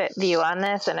CrossFit view on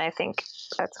this. And I think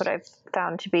that's what I've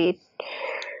found to be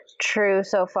true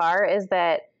so far, is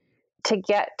that to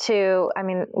get to,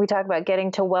 we talk about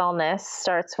getting to wellness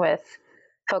starts with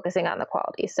focusing on the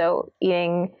quality. So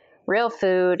eating real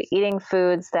food, eating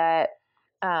foods that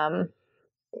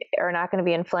are not going to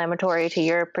be inflammatory to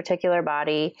your particular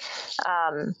body,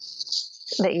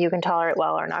 that you can tolerate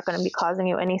well, are not going to be causing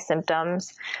you any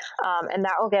symptoms. And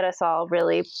that will get us all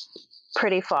really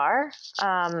pretty far.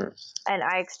 And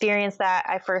I experienced that.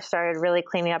 I first started really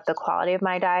cleaning up the quality of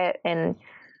my diet in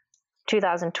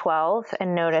 2012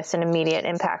 and noticed an immediate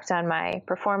impact on my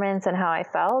performance and how I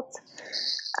felt.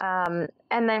 And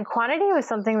then quantity was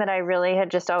something that I really had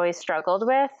just always struggled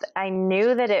with. I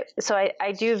knew that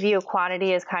I do view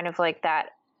quantity as kind of like that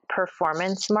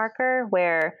performance marker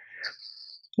where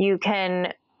you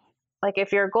can, like,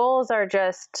 if your goals are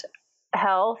just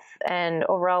health and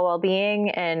overall well-being,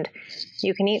 and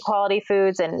you can eat quality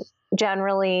foods and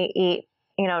generally eat,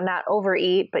 not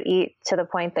overeat, but eat to the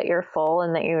point that you're full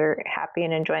and that you're happy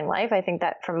and enjoying life. I think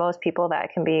that for most people that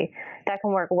can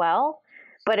work well.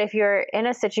 But if you're in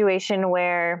a situation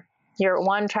where you're,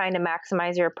 one, trying to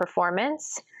maximize your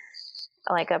performance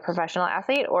like a professional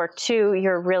athlete, or two,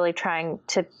 you're really trying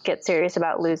to get serious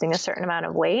about losing a certain amount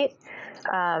of weight,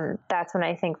 that's when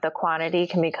I think the quantity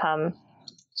can become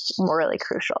really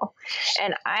crucial.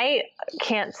 And I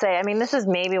can't say, this is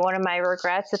maybe one of my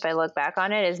regrets if I look back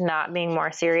on it, is not being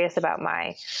more serious about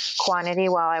my quantity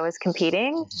while I was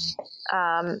competing.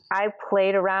 I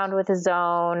played around with the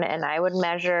zone and I would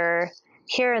measure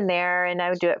here and there, and I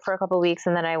would do it for a couple of weeks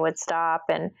and then I would stop.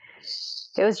 And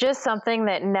it was just something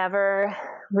that never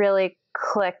really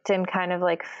clicked and kind of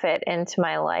like fit into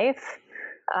my life.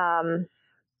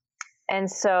 And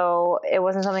so it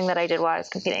wasn't something that I did while I was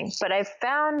competing. But I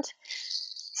found,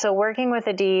 so working with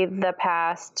Adi the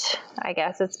past, I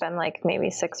guess it's been like maybe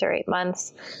 6 or 8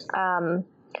 months,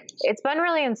 it's been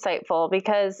really insightful,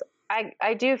 because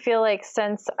I do feel like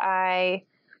since I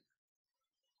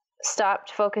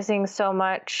stopped focusing so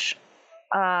much,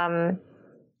 or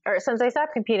since I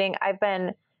stopped competing, I've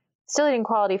been still eating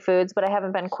quality foods, but I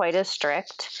haven't been quite as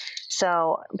strict.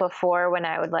 So before, when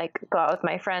I would like go out with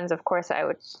my friends, of course, I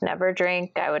would never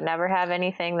drink. I would never have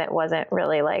anything that wasn't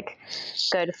really like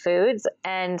good foods.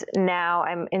 And now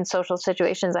I'm in social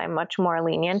situations, I'm much more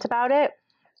lenient about it.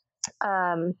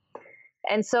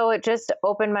 And so it just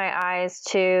opened my eyes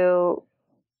to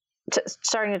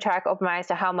starting to track, open my eyes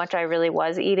to how much I really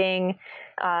was eating,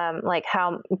 like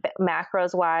how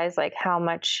macros wise, like how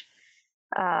much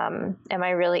am I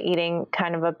really eating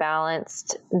kind of a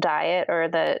balanced diet, or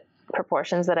the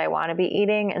proportions that I want to be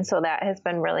eating. And so that has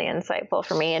been really insightful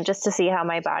for me, and just to see how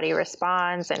my body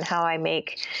responds and how I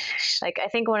make, like, I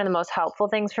think one of the most helpful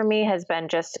things for me has been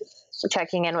just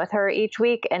checking in with her each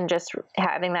week and just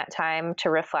having that time to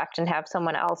reflect and have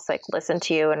someone else like listen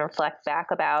to you and reflect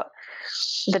back about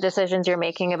the decisions you're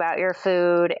making about your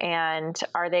food, and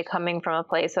are they coming from a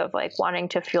place of like wanting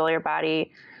to fuel your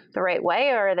body the right way,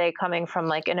 or are they coming from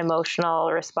like an emotional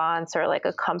response or like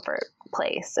a comfort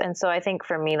place? And so I think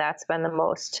for me, that's been the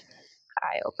most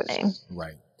eye-opening.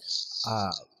 Right.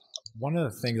 One of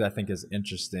the things I think is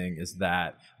interesting is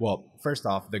that, well, first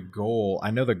off,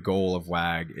 I know the goal of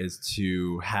WAG is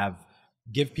to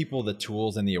give people the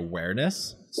tools and the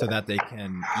awareness so that they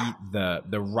can eat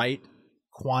the right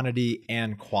quantity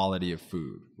and quality of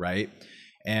food, right?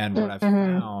 And what I've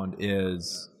found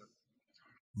is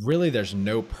really there's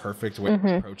no perfect way of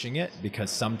approaching it,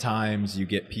 because sometimes you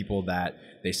get people that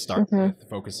they start with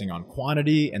focusing on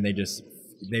quantity and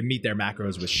they meet their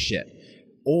macros with shit.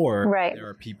 Or there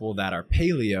are people that are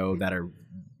paleo that are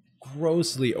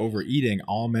grossly overeating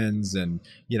almonds and,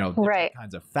 different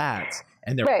kinds of fats.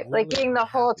 And they're really like eating the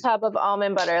whole tub of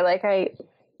almond butter, like I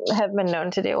have been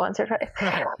known to do once or twice.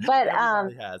 But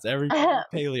every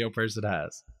paleo person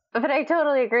has. But I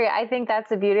totally agree. I think that's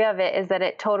the beauty of it, is that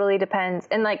it totally depends.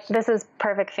 And like, this is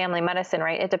perfect family medicine,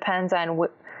 right? It depends on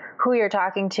who you're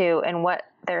talking to and what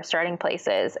their starting place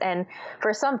is. And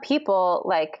for some people,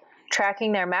 like,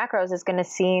 tracking their macros is going to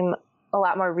seem a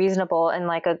lot more reasonable and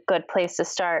like a good place to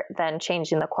start than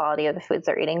changing the quality of the foods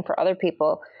they're eating. For other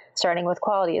people, starting with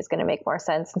quality is going to make more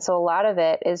sense. And so a lot of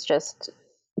it is just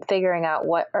figuring out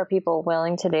what are people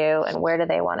willing to do and where do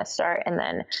they want to start. And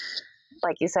then,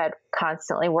 like you said,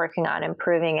 constantly working on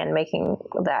improving and making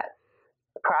that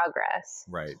progress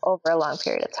over a long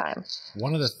period of time.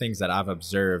 One of the things that I've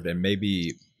observed, and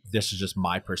maybe this is just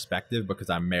my perspective because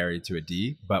I'm married to a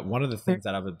D. But one of the things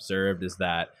that I've observed is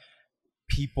that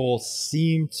people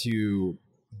seem to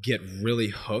get really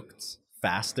hooked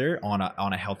faster on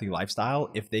a healthy lifestyle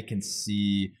if they can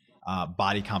see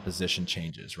body composition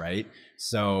changes, right?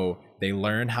 So they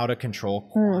learn how to control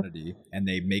quantity and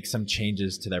they make some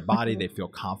changes to their body. They feel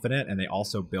confident and they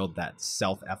also build that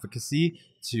self-efficacy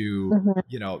to,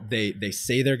 you know, they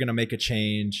say they're going to make a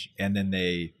change and then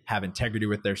they have integrity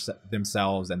with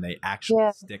themselves and they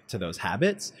actually stick to those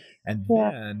habits. And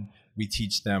then we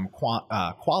teach them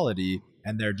quality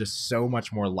and they're just so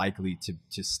much more likely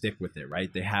to stick with it,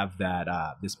 right? They have that,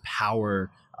 this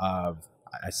power of,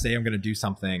 I say I'm going to do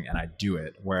something and I do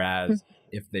it. Whereas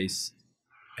if they,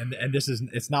 and this is,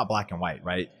 it's not black and white,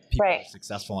 right? People are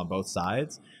successful on both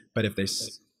sides, but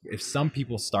if some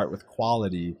people start with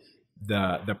quality,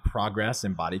 the progress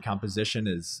in body composition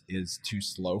is too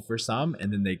slow for some.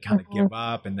 And then they kind of give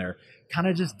up and they're kind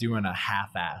of just doing a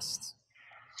half-assed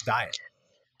diet.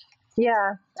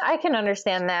 Yeah, I can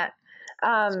understand that.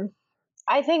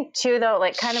 I think too, though,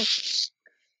 like kind of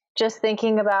just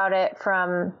thinking about it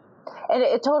from, and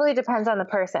it totally depends on the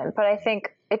person, but I think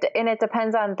it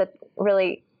depends on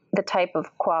the type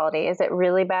of quality. Is it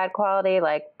really bad quality,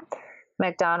 like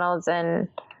McDonald's and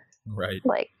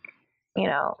like, you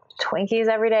know, Twinkies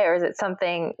every day? Or is it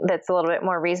something that's a little bit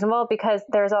more reasonable? Because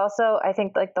there's also, I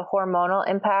think, like the hormonal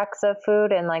impacts of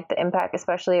food and like the impact,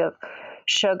 especially of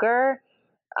sugar,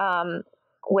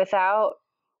 without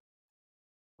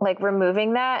like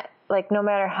removing that, like no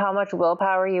matter how much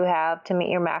willpower you have to meet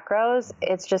your macros,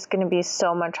 it's just going to be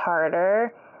so much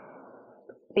harder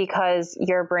because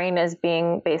your brain is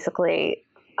being basically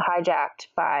hijacked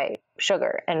by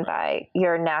sugar and by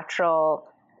your natural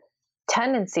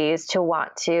tendencies to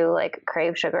want to like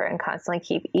crave sugar and constantly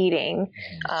keep eating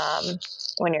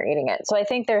when you're eating it. So I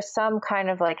think there's some kind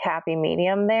of like happy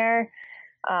medium there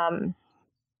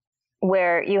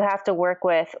where you have to work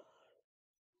with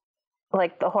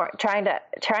like trying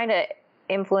to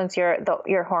influence your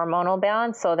hormonal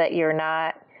balance so that you're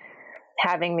not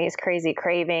having these crazy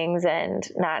cravings and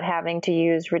not having to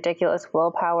use ridiculous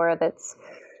willpower that's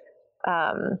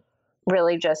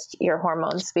really just your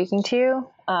hormones speaking to you,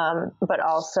 but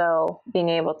also being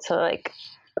able to like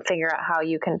figure out how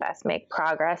you can best make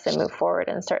progress and move forward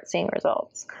and start seeing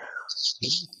results. What do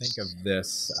you think of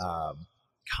this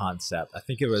concept? I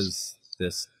think it was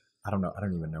this, I don't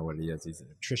even know what he is. He's a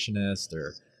nutritionist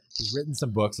or he's written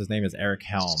some books. His name is Eric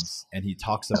Helms, and he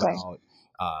talks about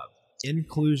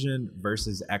inclusion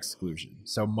versus exclusion.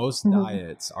 So most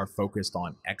diets are focused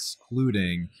on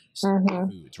excluding certain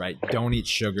foods, right? Don't eat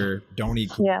sugar, don't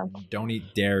eat gluten, don't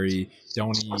eat dairy,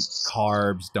 don't eat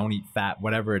carbs, don't eat fat,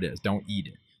 whatever it is, don't eat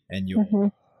it. And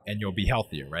you'll be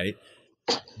healthier, right?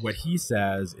 What he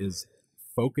says is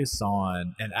focus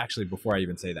on, and actually before I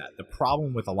even say that, the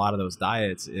problem with a lot of those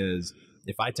diets is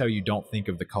if I tell you don't think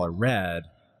of the color red,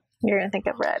 you're going to think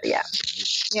of red. Yeah.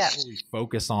 Yeah. We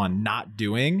focus on not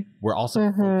doing, we're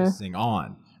also focusing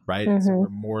on, right? And so we're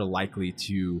more likely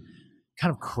to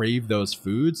kind of crave those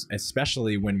foods,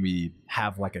 especially when we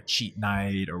have like a cheat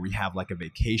night or we have like a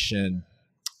vacation,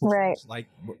 right? Like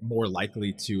more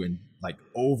likely to like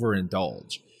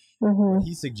overindulge. What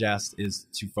he suggests is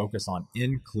to focus on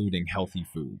including healthy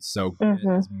foods. So get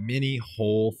as many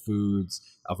whole foods,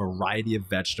 a variety of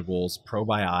vegetables,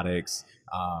 probiotics,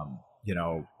 you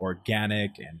know,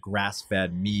 organic and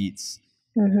grass-fed meats.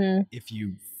 If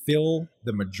you fill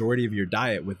the majority of your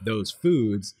diet with those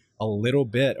foods, a little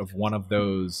bit of one of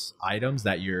those items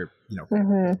that you're, you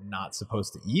know, not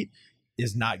supposed to eat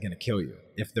is not going to kill you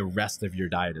if the rest of your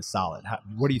diet is solid.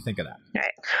 What do you think of that?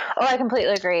 Right. Oh, I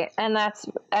completely agree. And that's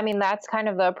kind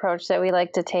of the approach that we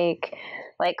like to take.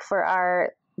 Like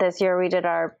for this year, we did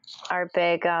our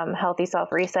big healthy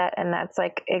self reset. And that's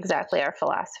like exactly our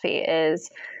philosophy, is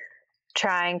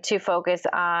trying to focus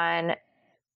on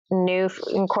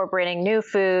incorporating new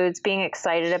foods, being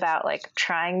excited about like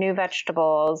trying new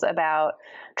vegetables, about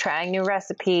trying new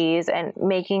recipes and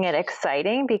making it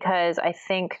exciting. Because I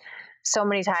think so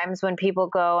many times when people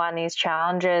go on these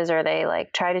challenges or they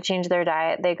like try to change their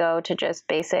diet, they go to just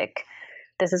basic,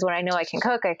 this is what I know I can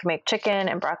cook. I can make chicken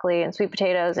and broccoli and sweet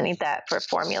potatoes and eat that for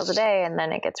 4 meals a day. And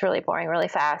then it gets really boring really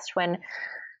fast, when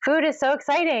food is so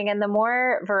exciting. And the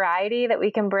more variety that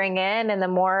we can bring in and the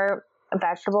more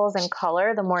vegetables and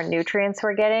color, the more nutrients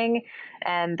we're getting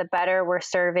and the better we're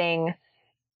serving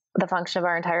the function of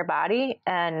our entire body.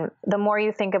 And the more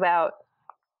you think about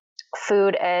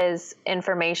food as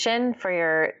information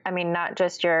for not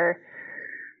just your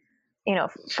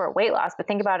for weight loss, but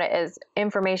think about it as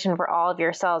information for all of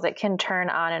your cells. It can turn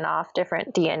on and off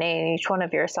different DNA in each one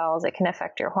of your cells. It can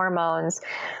affect your hormones.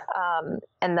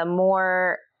 And the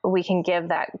more we can give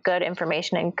that good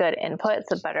information and good inputs,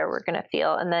 the better we're going to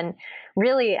feel. And then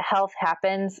really health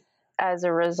happens as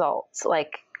a result.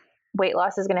 Like weight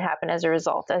loss is going to happen as a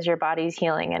result, as your body's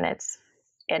healing and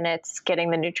it's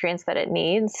getting the nutrients that it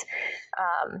needs.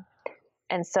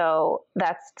 And so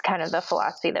that's kind of the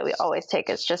philosophy that we always take,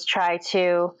 is just try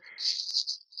to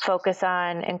focus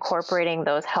on incorporating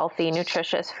those healthy,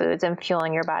 nutritious foods and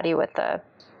fueling your body with the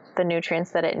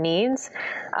nutrients that it needs,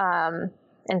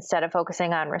 instead of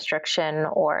focusing on restriction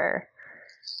or,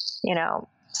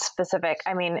 specific.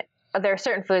 I mean, there are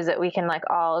certain foods that we can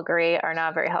all agree are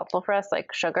not very helpful for us,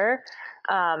 like sugar.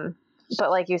 But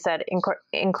like you said,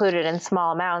 included in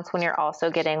small amounts, when you're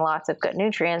also getting lots of good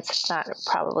nutrients, it's not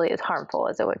probably as harmful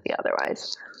as it would be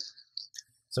otherwise.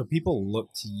 So people look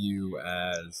to you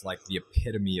as the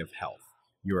epitome of health.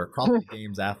 You're a CrossFit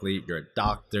Games athlete, you're a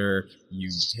doctor, you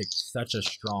take such a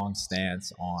strong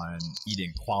stance on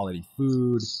eating quality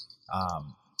food.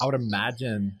 I would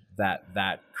imagine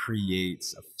that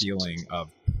creates a feeling of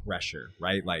pressure,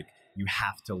 right? Like you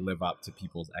have to live up to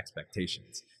people's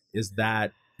expectations. Is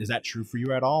that true for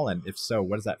you at all? And if so,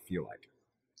 what does that feel like?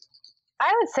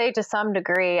 I would say to some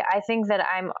degree. I think that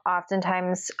I'm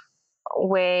oftentimes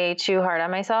way too hard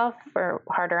on myself, or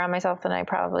harder on myself than I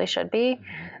probably should be.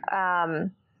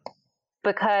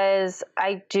 Because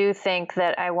I do think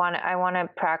that I want to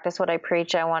practice what I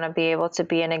preach. I want to be able to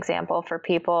be an example for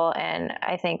people. And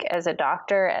I think as a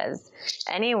doctor, as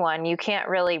anyone, you can't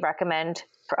really recommend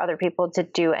for other people to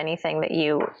do anything that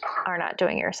you are not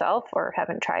doing yourself or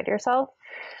haven't tried yourself.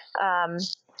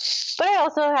 But I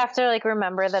also have to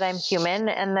remember that I'm human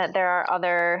and that there are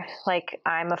other,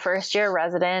 I'm a first year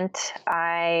resident.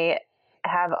 I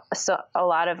have a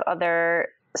lot of other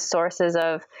sources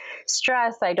of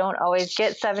stress. I don't always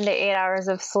get 7 to 8 hours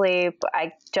of sleep.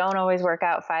 I don't always work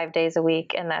out 5 days a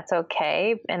week, and that's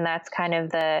okay. And that's kind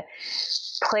of the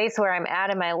place where I'm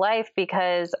at in my life,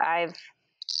 because I've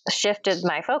shifted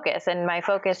my focus, and my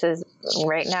focus is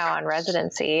right now on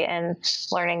residency and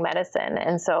learning medicine.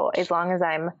 And so as long as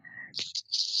I'm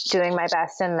doing my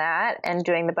best in that and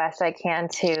doing the best I can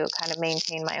to kind of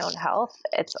maintain my own health,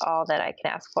 it's all that I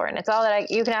can ask for. And it's all that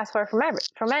you can ask for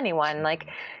from anyone.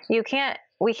 We can't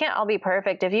all be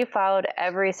perfect. If you followed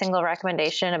every single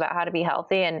recommendation about how to be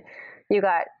healthy, and you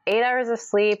got 8 hours of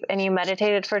sleep, and you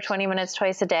meditated for 20 minutes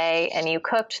twice a day, and you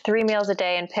cooked 3 meals a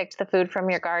day and picked the food from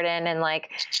your garden, and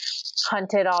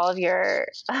hunted all of your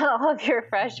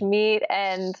fresh meat,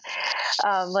 and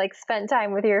spent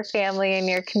time with your family and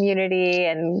your community,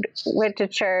 and went to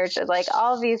church,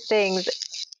 all of these things,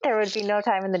 there would be no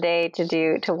time in the day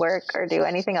to work or do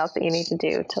anything else that you need to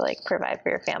do to provide for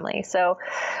your family. So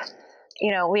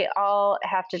we all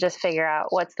have to just figure out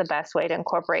what's the best way to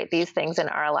incorporate these things in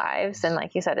our lives. And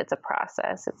like you said, it's a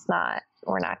process.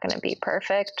 We're not going to be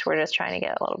perfect. We're just trying to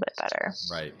get a little bit better.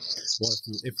 Right. Well,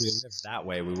 if we lived that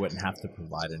way, we wouldn't have to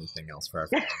provide anything else for our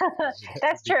family.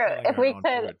 That's true. If we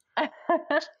could,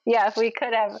 if we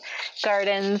could have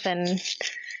gardens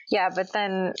but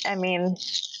then, I mean,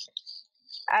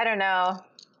 I don't know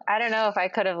if I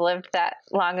could have lived that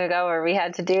long ago where we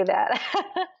had to do that.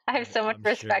 I have so much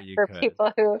respect for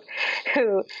people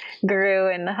who grew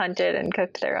and hunted and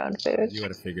cooked their own food. You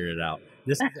would have figured it out.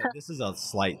 This is a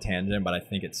slight tangent, but I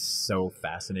think it's so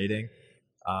fascinating.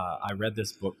 I read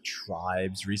this book,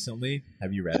 Tribes, recently.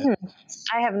 Have you read it?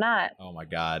 I have not. Oh my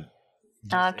God.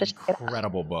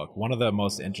 Incredible book. One of the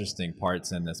most interesting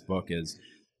parts in this book is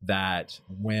that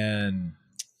when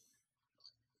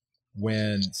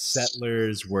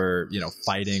settlers were,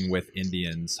 fighting with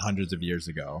Indians hundreds of years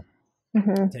ago,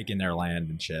 taking their land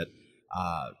and shit,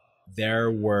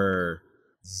 there were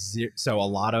a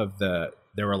lot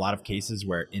of cases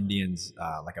where Indians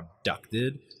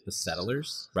abducted the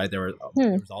settlers, right? There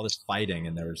was all this fighting,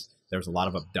 and there was a lot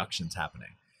of abductions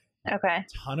happening. Okay. A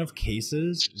ton of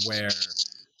cases where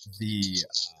the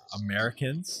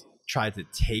Americans tried to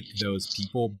take those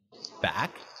people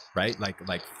back, right?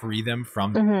 Like free them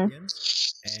from the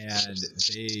Indians. And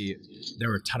there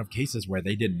were a ton of cases where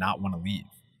they did not want to leave.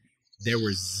 There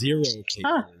were 0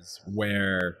 cases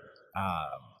where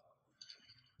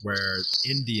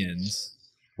Indians,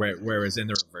 where it was in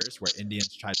the reverse, where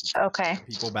Indians tried to take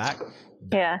people back.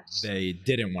 They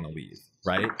didn't want to leave,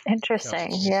 right?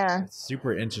 Interesting. So it's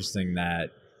super interesting that,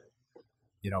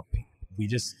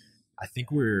 I think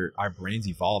our brains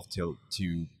evolved to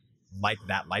like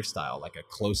that lifestyle, like a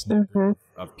close knit group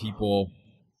of people,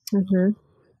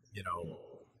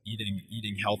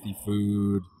 eating healthy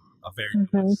food, a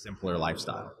very simpler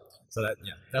lifestyle. So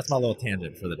that's my little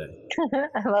tangent for the day.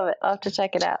 I love it. I'll have to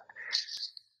check it out.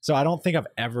 So I don't think I've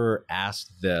ever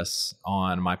asked this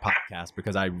on my podcast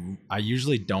because I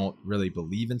usually don't really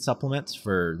believe in supplements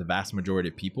for the vast majority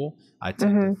of people. I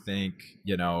tend to think,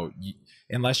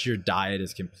 unless your diet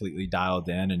is completely dialed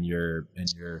in and you're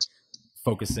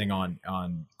focusing on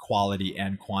quality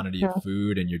and quantity of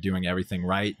food and you're doing everything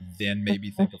right, then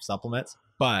maybe think of supplements.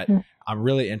 But I'm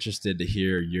really interested to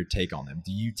hear your take on them.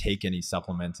 Do you take any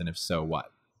supplements, and if so,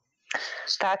 what?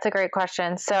 That's a great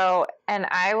question. So, and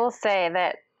I will say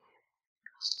that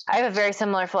I have a very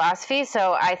similar philosophy.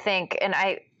 So I think,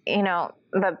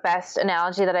 the best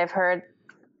analogy that I've heard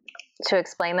to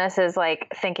explain this is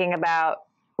like thinking about,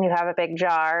 you have a big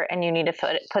jar and you need to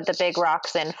put the big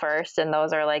rocks in first. And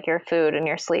those are like your food and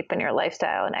your sleep and your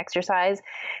lifestyle and exercise.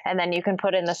 And then you can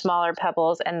put in the smaller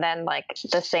pebbles and then like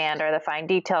the sand or the fine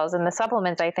details. And the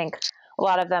supplements, I think a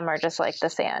lot of them are just like the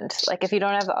sand. Like if you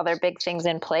don't have the other big things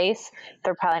in place,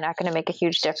 they're probably not going to make a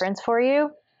huge difference for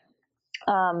you.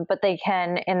 But they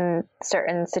can, in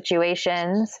certain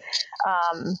situations,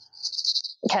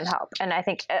 can help. And I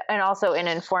think, and also in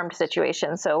informed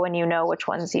situations. So when you know which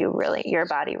ones your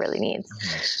body really needs.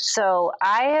 So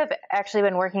I have actually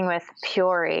been working with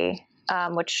Puri,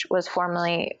 which was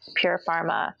formerly Pure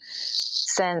Pharma,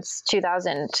 since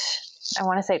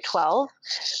 2012.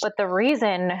 But the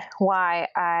reason why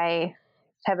I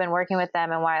have been working with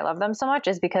them and why I love them so much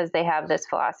is because they have this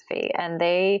philosophy, and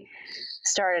they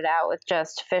started out with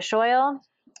just fish oil.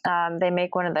 They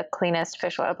make one of the cleanest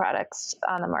fish oil products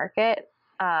on the market.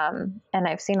 And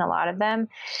I've seen a lot of them,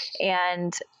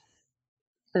 and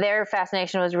their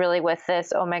fascination was really with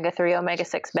this omega-3,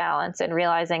 omega-6 balance, and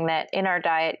realizing that in our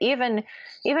diet, even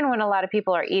when a lot of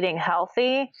people are eating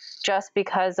healthy, just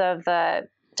because of the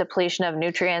depletion of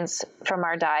nutrients from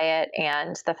our diet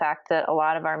and the fact that a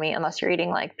lot of our meat, unless you're eating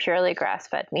like purely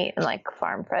grass-fed meat and like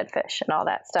farm-fed fish and all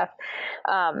that stuff,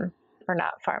 or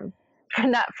not farmed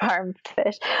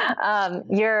fish,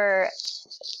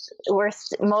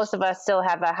 most of us still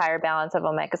have a higher balance of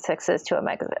omega-6s to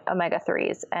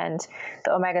omega-3s, and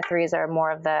the omega-3s are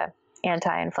more of the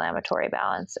anti-inflammatory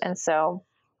balance. And so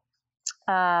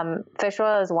fish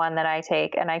oil is one that I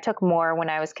take, and I took more when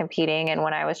I was competing and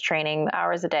when I was training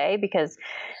hours a day, because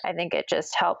I think it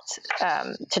just helped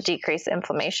to decrease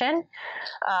inflammation.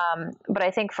 But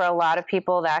I think for a lot of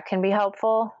people that can be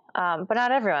helpful. But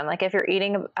not everyone. Like if you're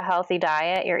eating a healthy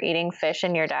diet, you're eating fish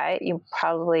in your diet, you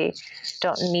probably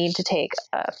don't need to take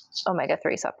a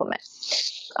omega-3 supplement.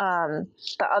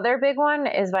 The other big one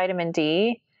is vitamin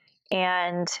D.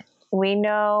 And we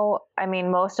know,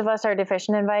 most of us are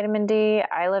deficient in vitamin D.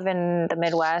 I live in the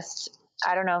Midwest.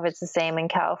 I don't know if it's the same in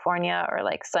California or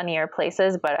like sunnier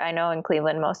places, but I know in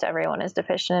Cleveland, most everyone is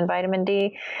deficient in vitamin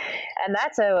D. And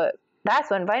that's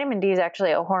when vitamin D is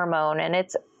actually a hormone, and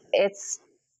it's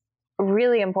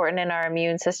really important in our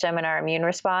immune system and our immune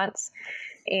response.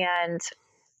 And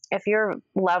if your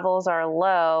levels are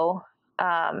low,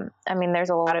 there's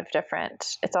a lot of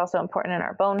different, it's also important in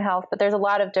our bone health, but there's a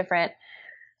lot of different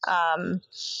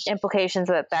implications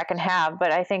that can have.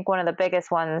 But I think one of the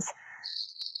biggest ones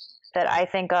that I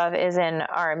think of is in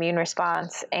our immune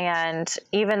response. And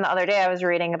even the other day I was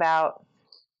reading about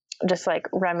just like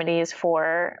remedies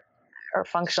or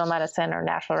functional medicine or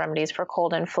natural remedies for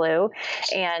cold and flu.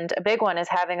 And a big one is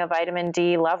having a vitamin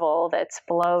D level that's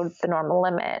below the normal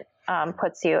limit,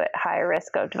 puts you at higher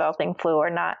risk of developing flu or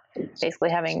not, basically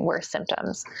having worse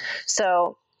symptoms.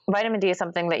 So vitamin D is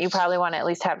something that you probably want to at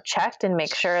least have checked and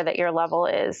make sure that your level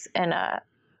is in a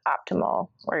optimal,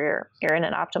 or you're in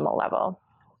an optimal level.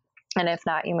 And if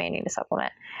not, you may need a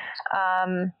supplement.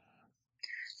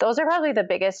 Those are probably the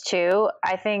biggest two.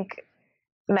 I think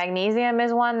magnesium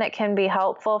is one that can be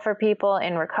helpful for people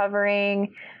in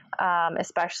recovering,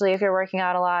 especially if you're working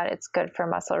out a lot. It's good for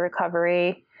muscle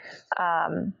recovery.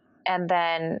 And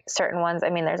then certain ones,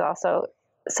 there's also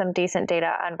some decent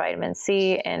data on vitamin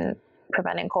C in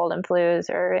preventing cold and flus,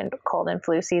 or in cold and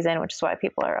flu season, which is why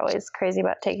people are always crazy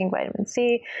about taking vitamin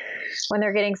C when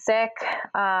they're getting sick.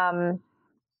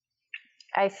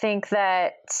 I think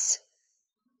that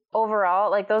overall,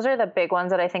 like those are the big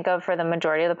ones that I think of for the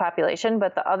majority of the population.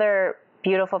 But the other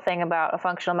beautiful thing about a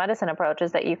functional medicine approach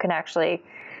is that you can actually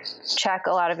check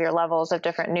a lot of your levels of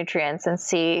different nutrients and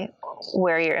see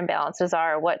where your imbalances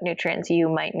are, what nutrients you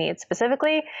might need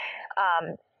specifically.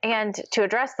 And to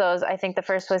address those, I think the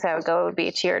first place I would go would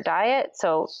be to your diet.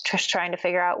 So just trying to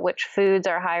figure out which foods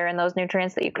are higher in those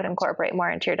nutrients that you could incorporate more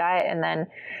into your diet. And then,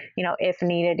 if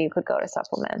needed, you could go to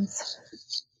supplements.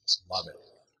 Love it.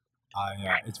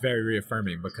 It's very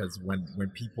reaffirming, because when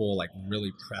people like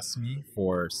really press me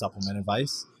for supplement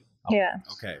advice, Oh, Yeah.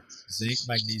 okay. Zinc,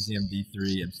 magnesium,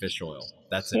 D3, and fish oil.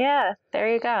 That's it. Yeah.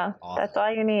 There you go. Awesome. That's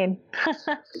all you need.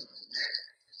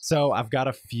 So I've got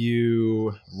a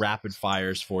few rapid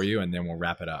fires for you, and then we'll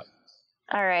wrap it up.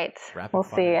 All right. We'll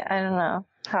see. fire. I don't know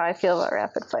how I feel about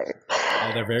rapid fire.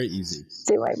 Oh, they're very easy.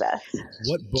 Do my best.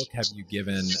 What book have you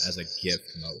given as a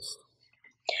gift most?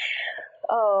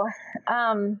 Oh,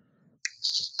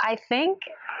 I think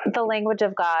The Language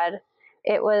of God.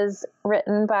 It was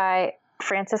written by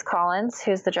Francis Collins,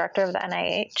 who's the director of the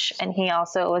NIH, and he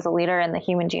also was a leader in the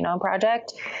Human Genome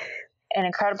Project, an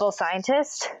incredible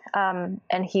scientist. And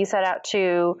he set out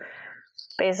to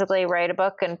basically write a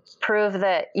book and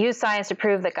use science to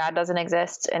prove that God doesn't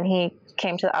exist. And he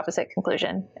came to the opposite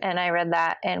conclusion. And I read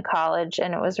that in college,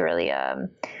 and it was really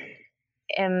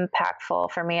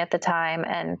impactful for me at the time.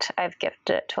 And I've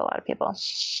gifted it to a lot of people.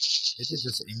 Is it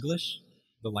just English?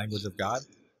 The Language of God?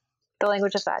 The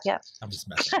Language of God, yeah. I'm just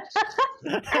messing.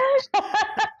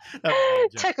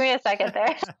 Took me a second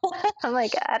there. I'm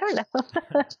like, I don't know.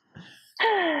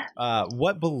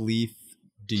 What belief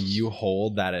do you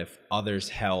hold that if others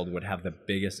held would have the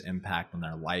biggest impact on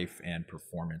their life and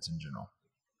performance in general?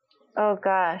 Oh,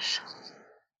 gosh.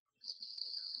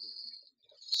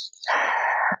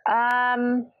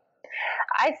 I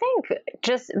think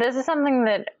this is something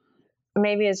that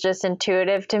maybe is just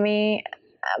intuitive to me,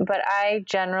 but I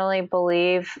generally I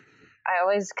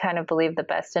always kind of believe the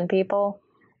best in people.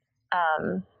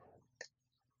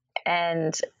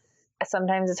 And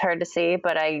sometimes it's hard to see,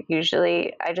 but I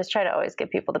just try to always give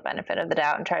people the benefit of the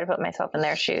doubt and try to put myself in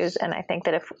their shoes. And I think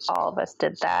that if all of us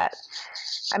did that,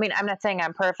 I mean, I'm not saying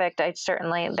I'm perfect.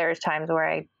 There's times where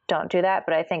I don't do that,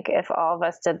 but I think if all of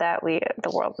us did that,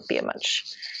 the world would be a much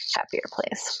happier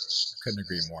place. Couldn't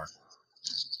agree more.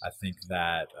 I think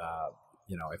that,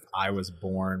 if I was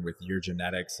born with your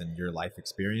genetics and your life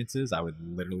experiences, I would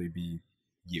literally be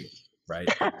you, right?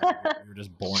 You're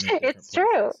just born in It's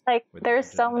true. Like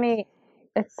there's so many.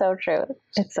 It's so true.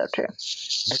 It's so true.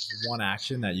 What's one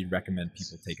action that you'd recommend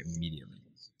people take immediately?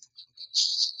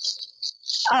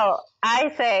 Oh,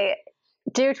 I say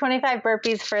do 25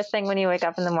 burpees first thing when you wake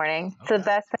up in the morning. It's the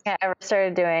best thing I ever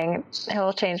started doing. It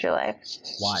will change your life.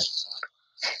 Why?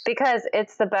 Because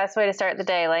it's the best way to start the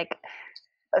day. Like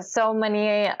so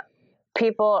many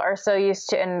people are so used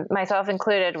to, and myself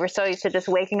included, we're so used to just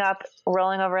waking up,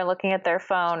 rolling over and looking at their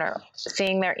phone or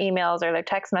seeing their emails or their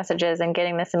text messages and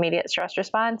getting this immediate stress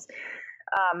response.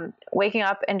 Waking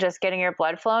up and just getting your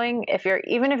blood flowing.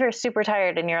 Even if you're super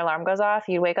tired and your alarm goes off,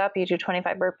 you wake up, you do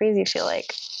 25 burpees, you feel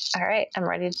like, all right, I'm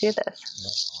ready to do this.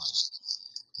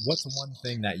 What's one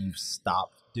thing that you've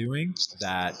stopped doing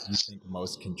that you think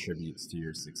most contributes to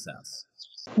your success?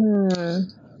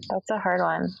 That's a hard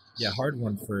one. Yeah, hard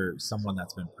one for someone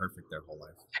that's been perfect their whole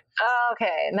life.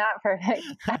 Okay, not perfect.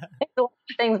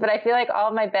 Things, but I feel like all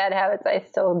my bad habits I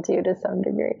still do to some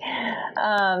degree.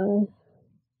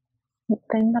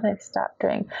 Thing that I've stopped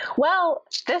doing. Well,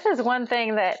 this is one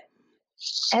thing that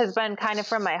has been kind of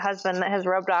from my husband that has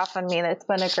rubbed off on me. That's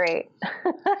been a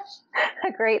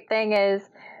great thing is,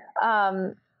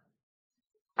 I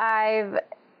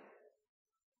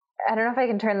don't know if I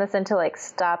can turn this into like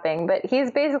stopping, but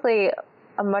he's basically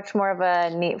a much more of a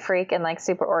neat freak and like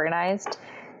super organized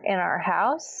in our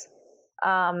house.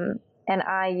 And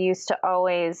I used to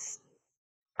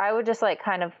I would just like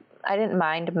I didn't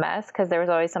mind mess because there was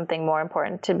always something more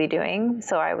important to be doing.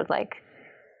 So I would let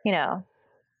the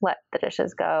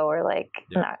dishes go or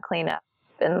not clean up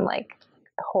and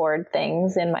hoard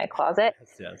things in my closet.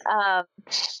 Yes.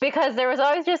 Because there was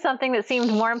always just something that seemed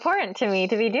more important to me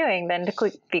to be doing than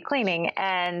to be cleaning.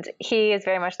 And he is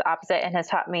very much the opposite and has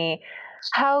taught me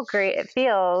how great it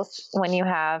feels when you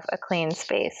have a clean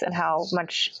space and how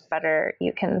much better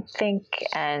you can think.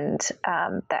 And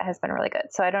that has been really good.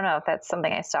 So I don't know if that's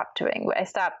something I stopped doing, but I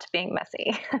stopped being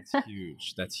messy. That's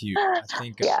huge. I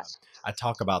think I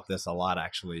talk about this a lot,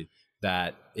 actually,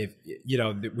 that if,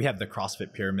 we have the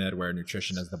CrossFit pyramid where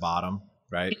nutrition is the bottom,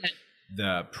 right?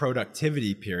 The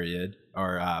productivity pyramid,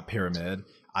 I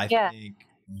think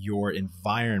your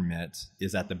environment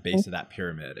is at the base of that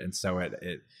pyramid. And so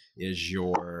it is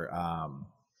your,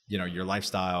 your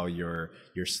lifestyle, your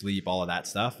sleep, all of that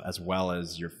stuff, as well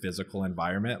as your physical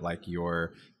environment.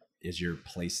 Is your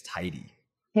place tidy?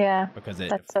 Yeah. Because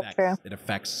it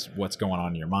affects what's going on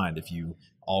in your mind. If you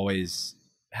always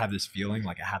have this feeling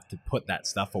like I have to put that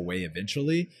stuff away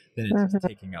eventually, then it's just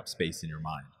taking up space in your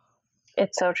mind.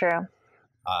 It's so true.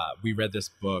 We read this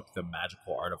book, The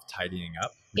Magical Art of Tidying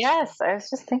Up. Yes, I was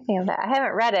just thinking of that. I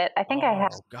haven't read it. I think I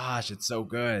have. Oh gosh, it's so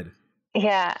good.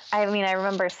 Yeah, I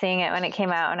remember seeing it when it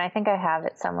came out, and I think I have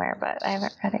it somewhere, but I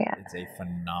haven't read it yet. It's a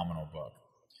phenomenal book.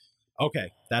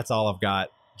 Okay, that's all I've got.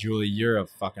 Julie, you're a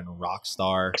fucking rock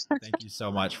star. Thank you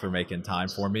so much for making time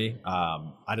for me.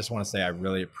 I just want to say I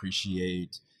really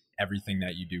appreciate everything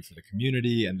that you do for the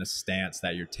community and the stance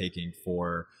that you're taking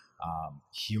for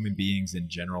human beings in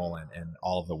general and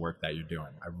all of the work that you're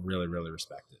doing. I really, really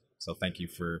respect it. So thank you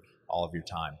for all of your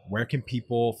time. Where can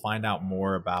people find out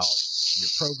more about your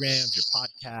programs, your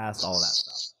podcast, all of that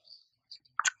stuff?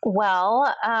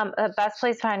 Well, the best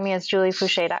place to find me is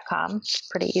juliefoucher.com.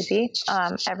 Pretty easy.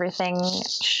 Everything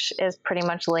is pretty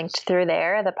much linked through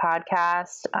there. The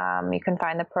podcast, you can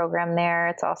find the program there.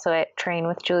 It's also at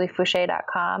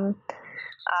trainwithjuliefoucher.com.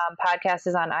 Podcast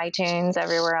is on iTunes,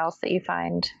 everywhere else that you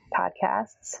find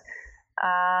podcasts.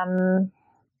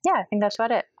 Yeah, I think that's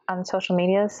about it. On social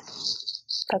medias,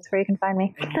 that's where you can find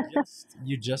me. And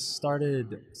you just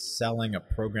started selling a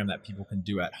program that people can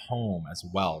do at home as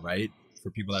well, right? For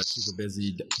people that are super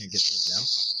busy, can't get to the gym?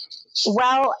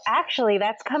 Well, actually,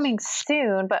 that's coming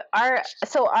soon. But our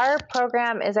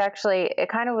program is actually, it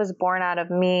kind of was born out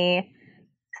of me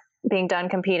being done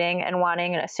competing and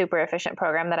wanting a super efficient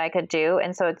program that I could do.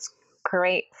 And so it's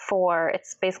great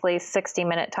it's basically a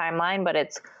 60-minute timeline, but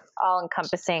it's all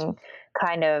encompassing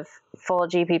kind of full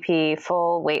GPP,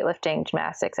 full weightlifting,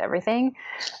 gymnastics, everything.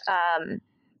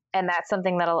 And that's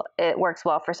something it works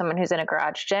well for someone who's in a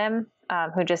garage gym,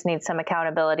 who just needs some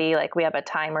accountability. Like we have a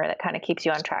timer that kind of keeps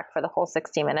you on track for the whole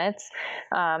 60 minutes,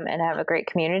 and have a great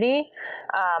community.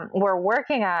 We're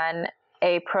working on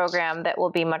a program that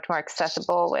will be much more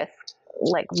accessible with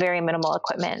like very minimal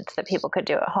equipment that people could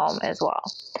do at home as well.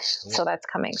 Cool. So that's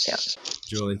coming soon.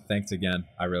 Julie, thanks again.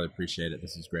 I really appreciate it.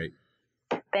 This is great.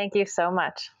 Thank you so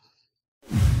much.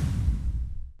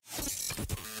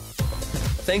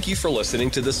 Thank you for listening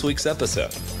to this week's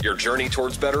episode. Your journey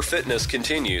towards better fitness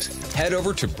continues. Head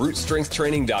over to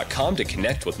brutestrengthtraining.com to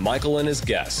connect with Michael and his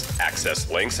guests. Access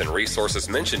links and resources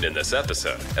mentioned in this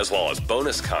episode, as well as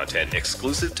bonus content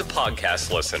exclusive to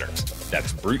podcast listeners.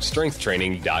 That's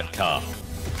brutestrengthtraining.com.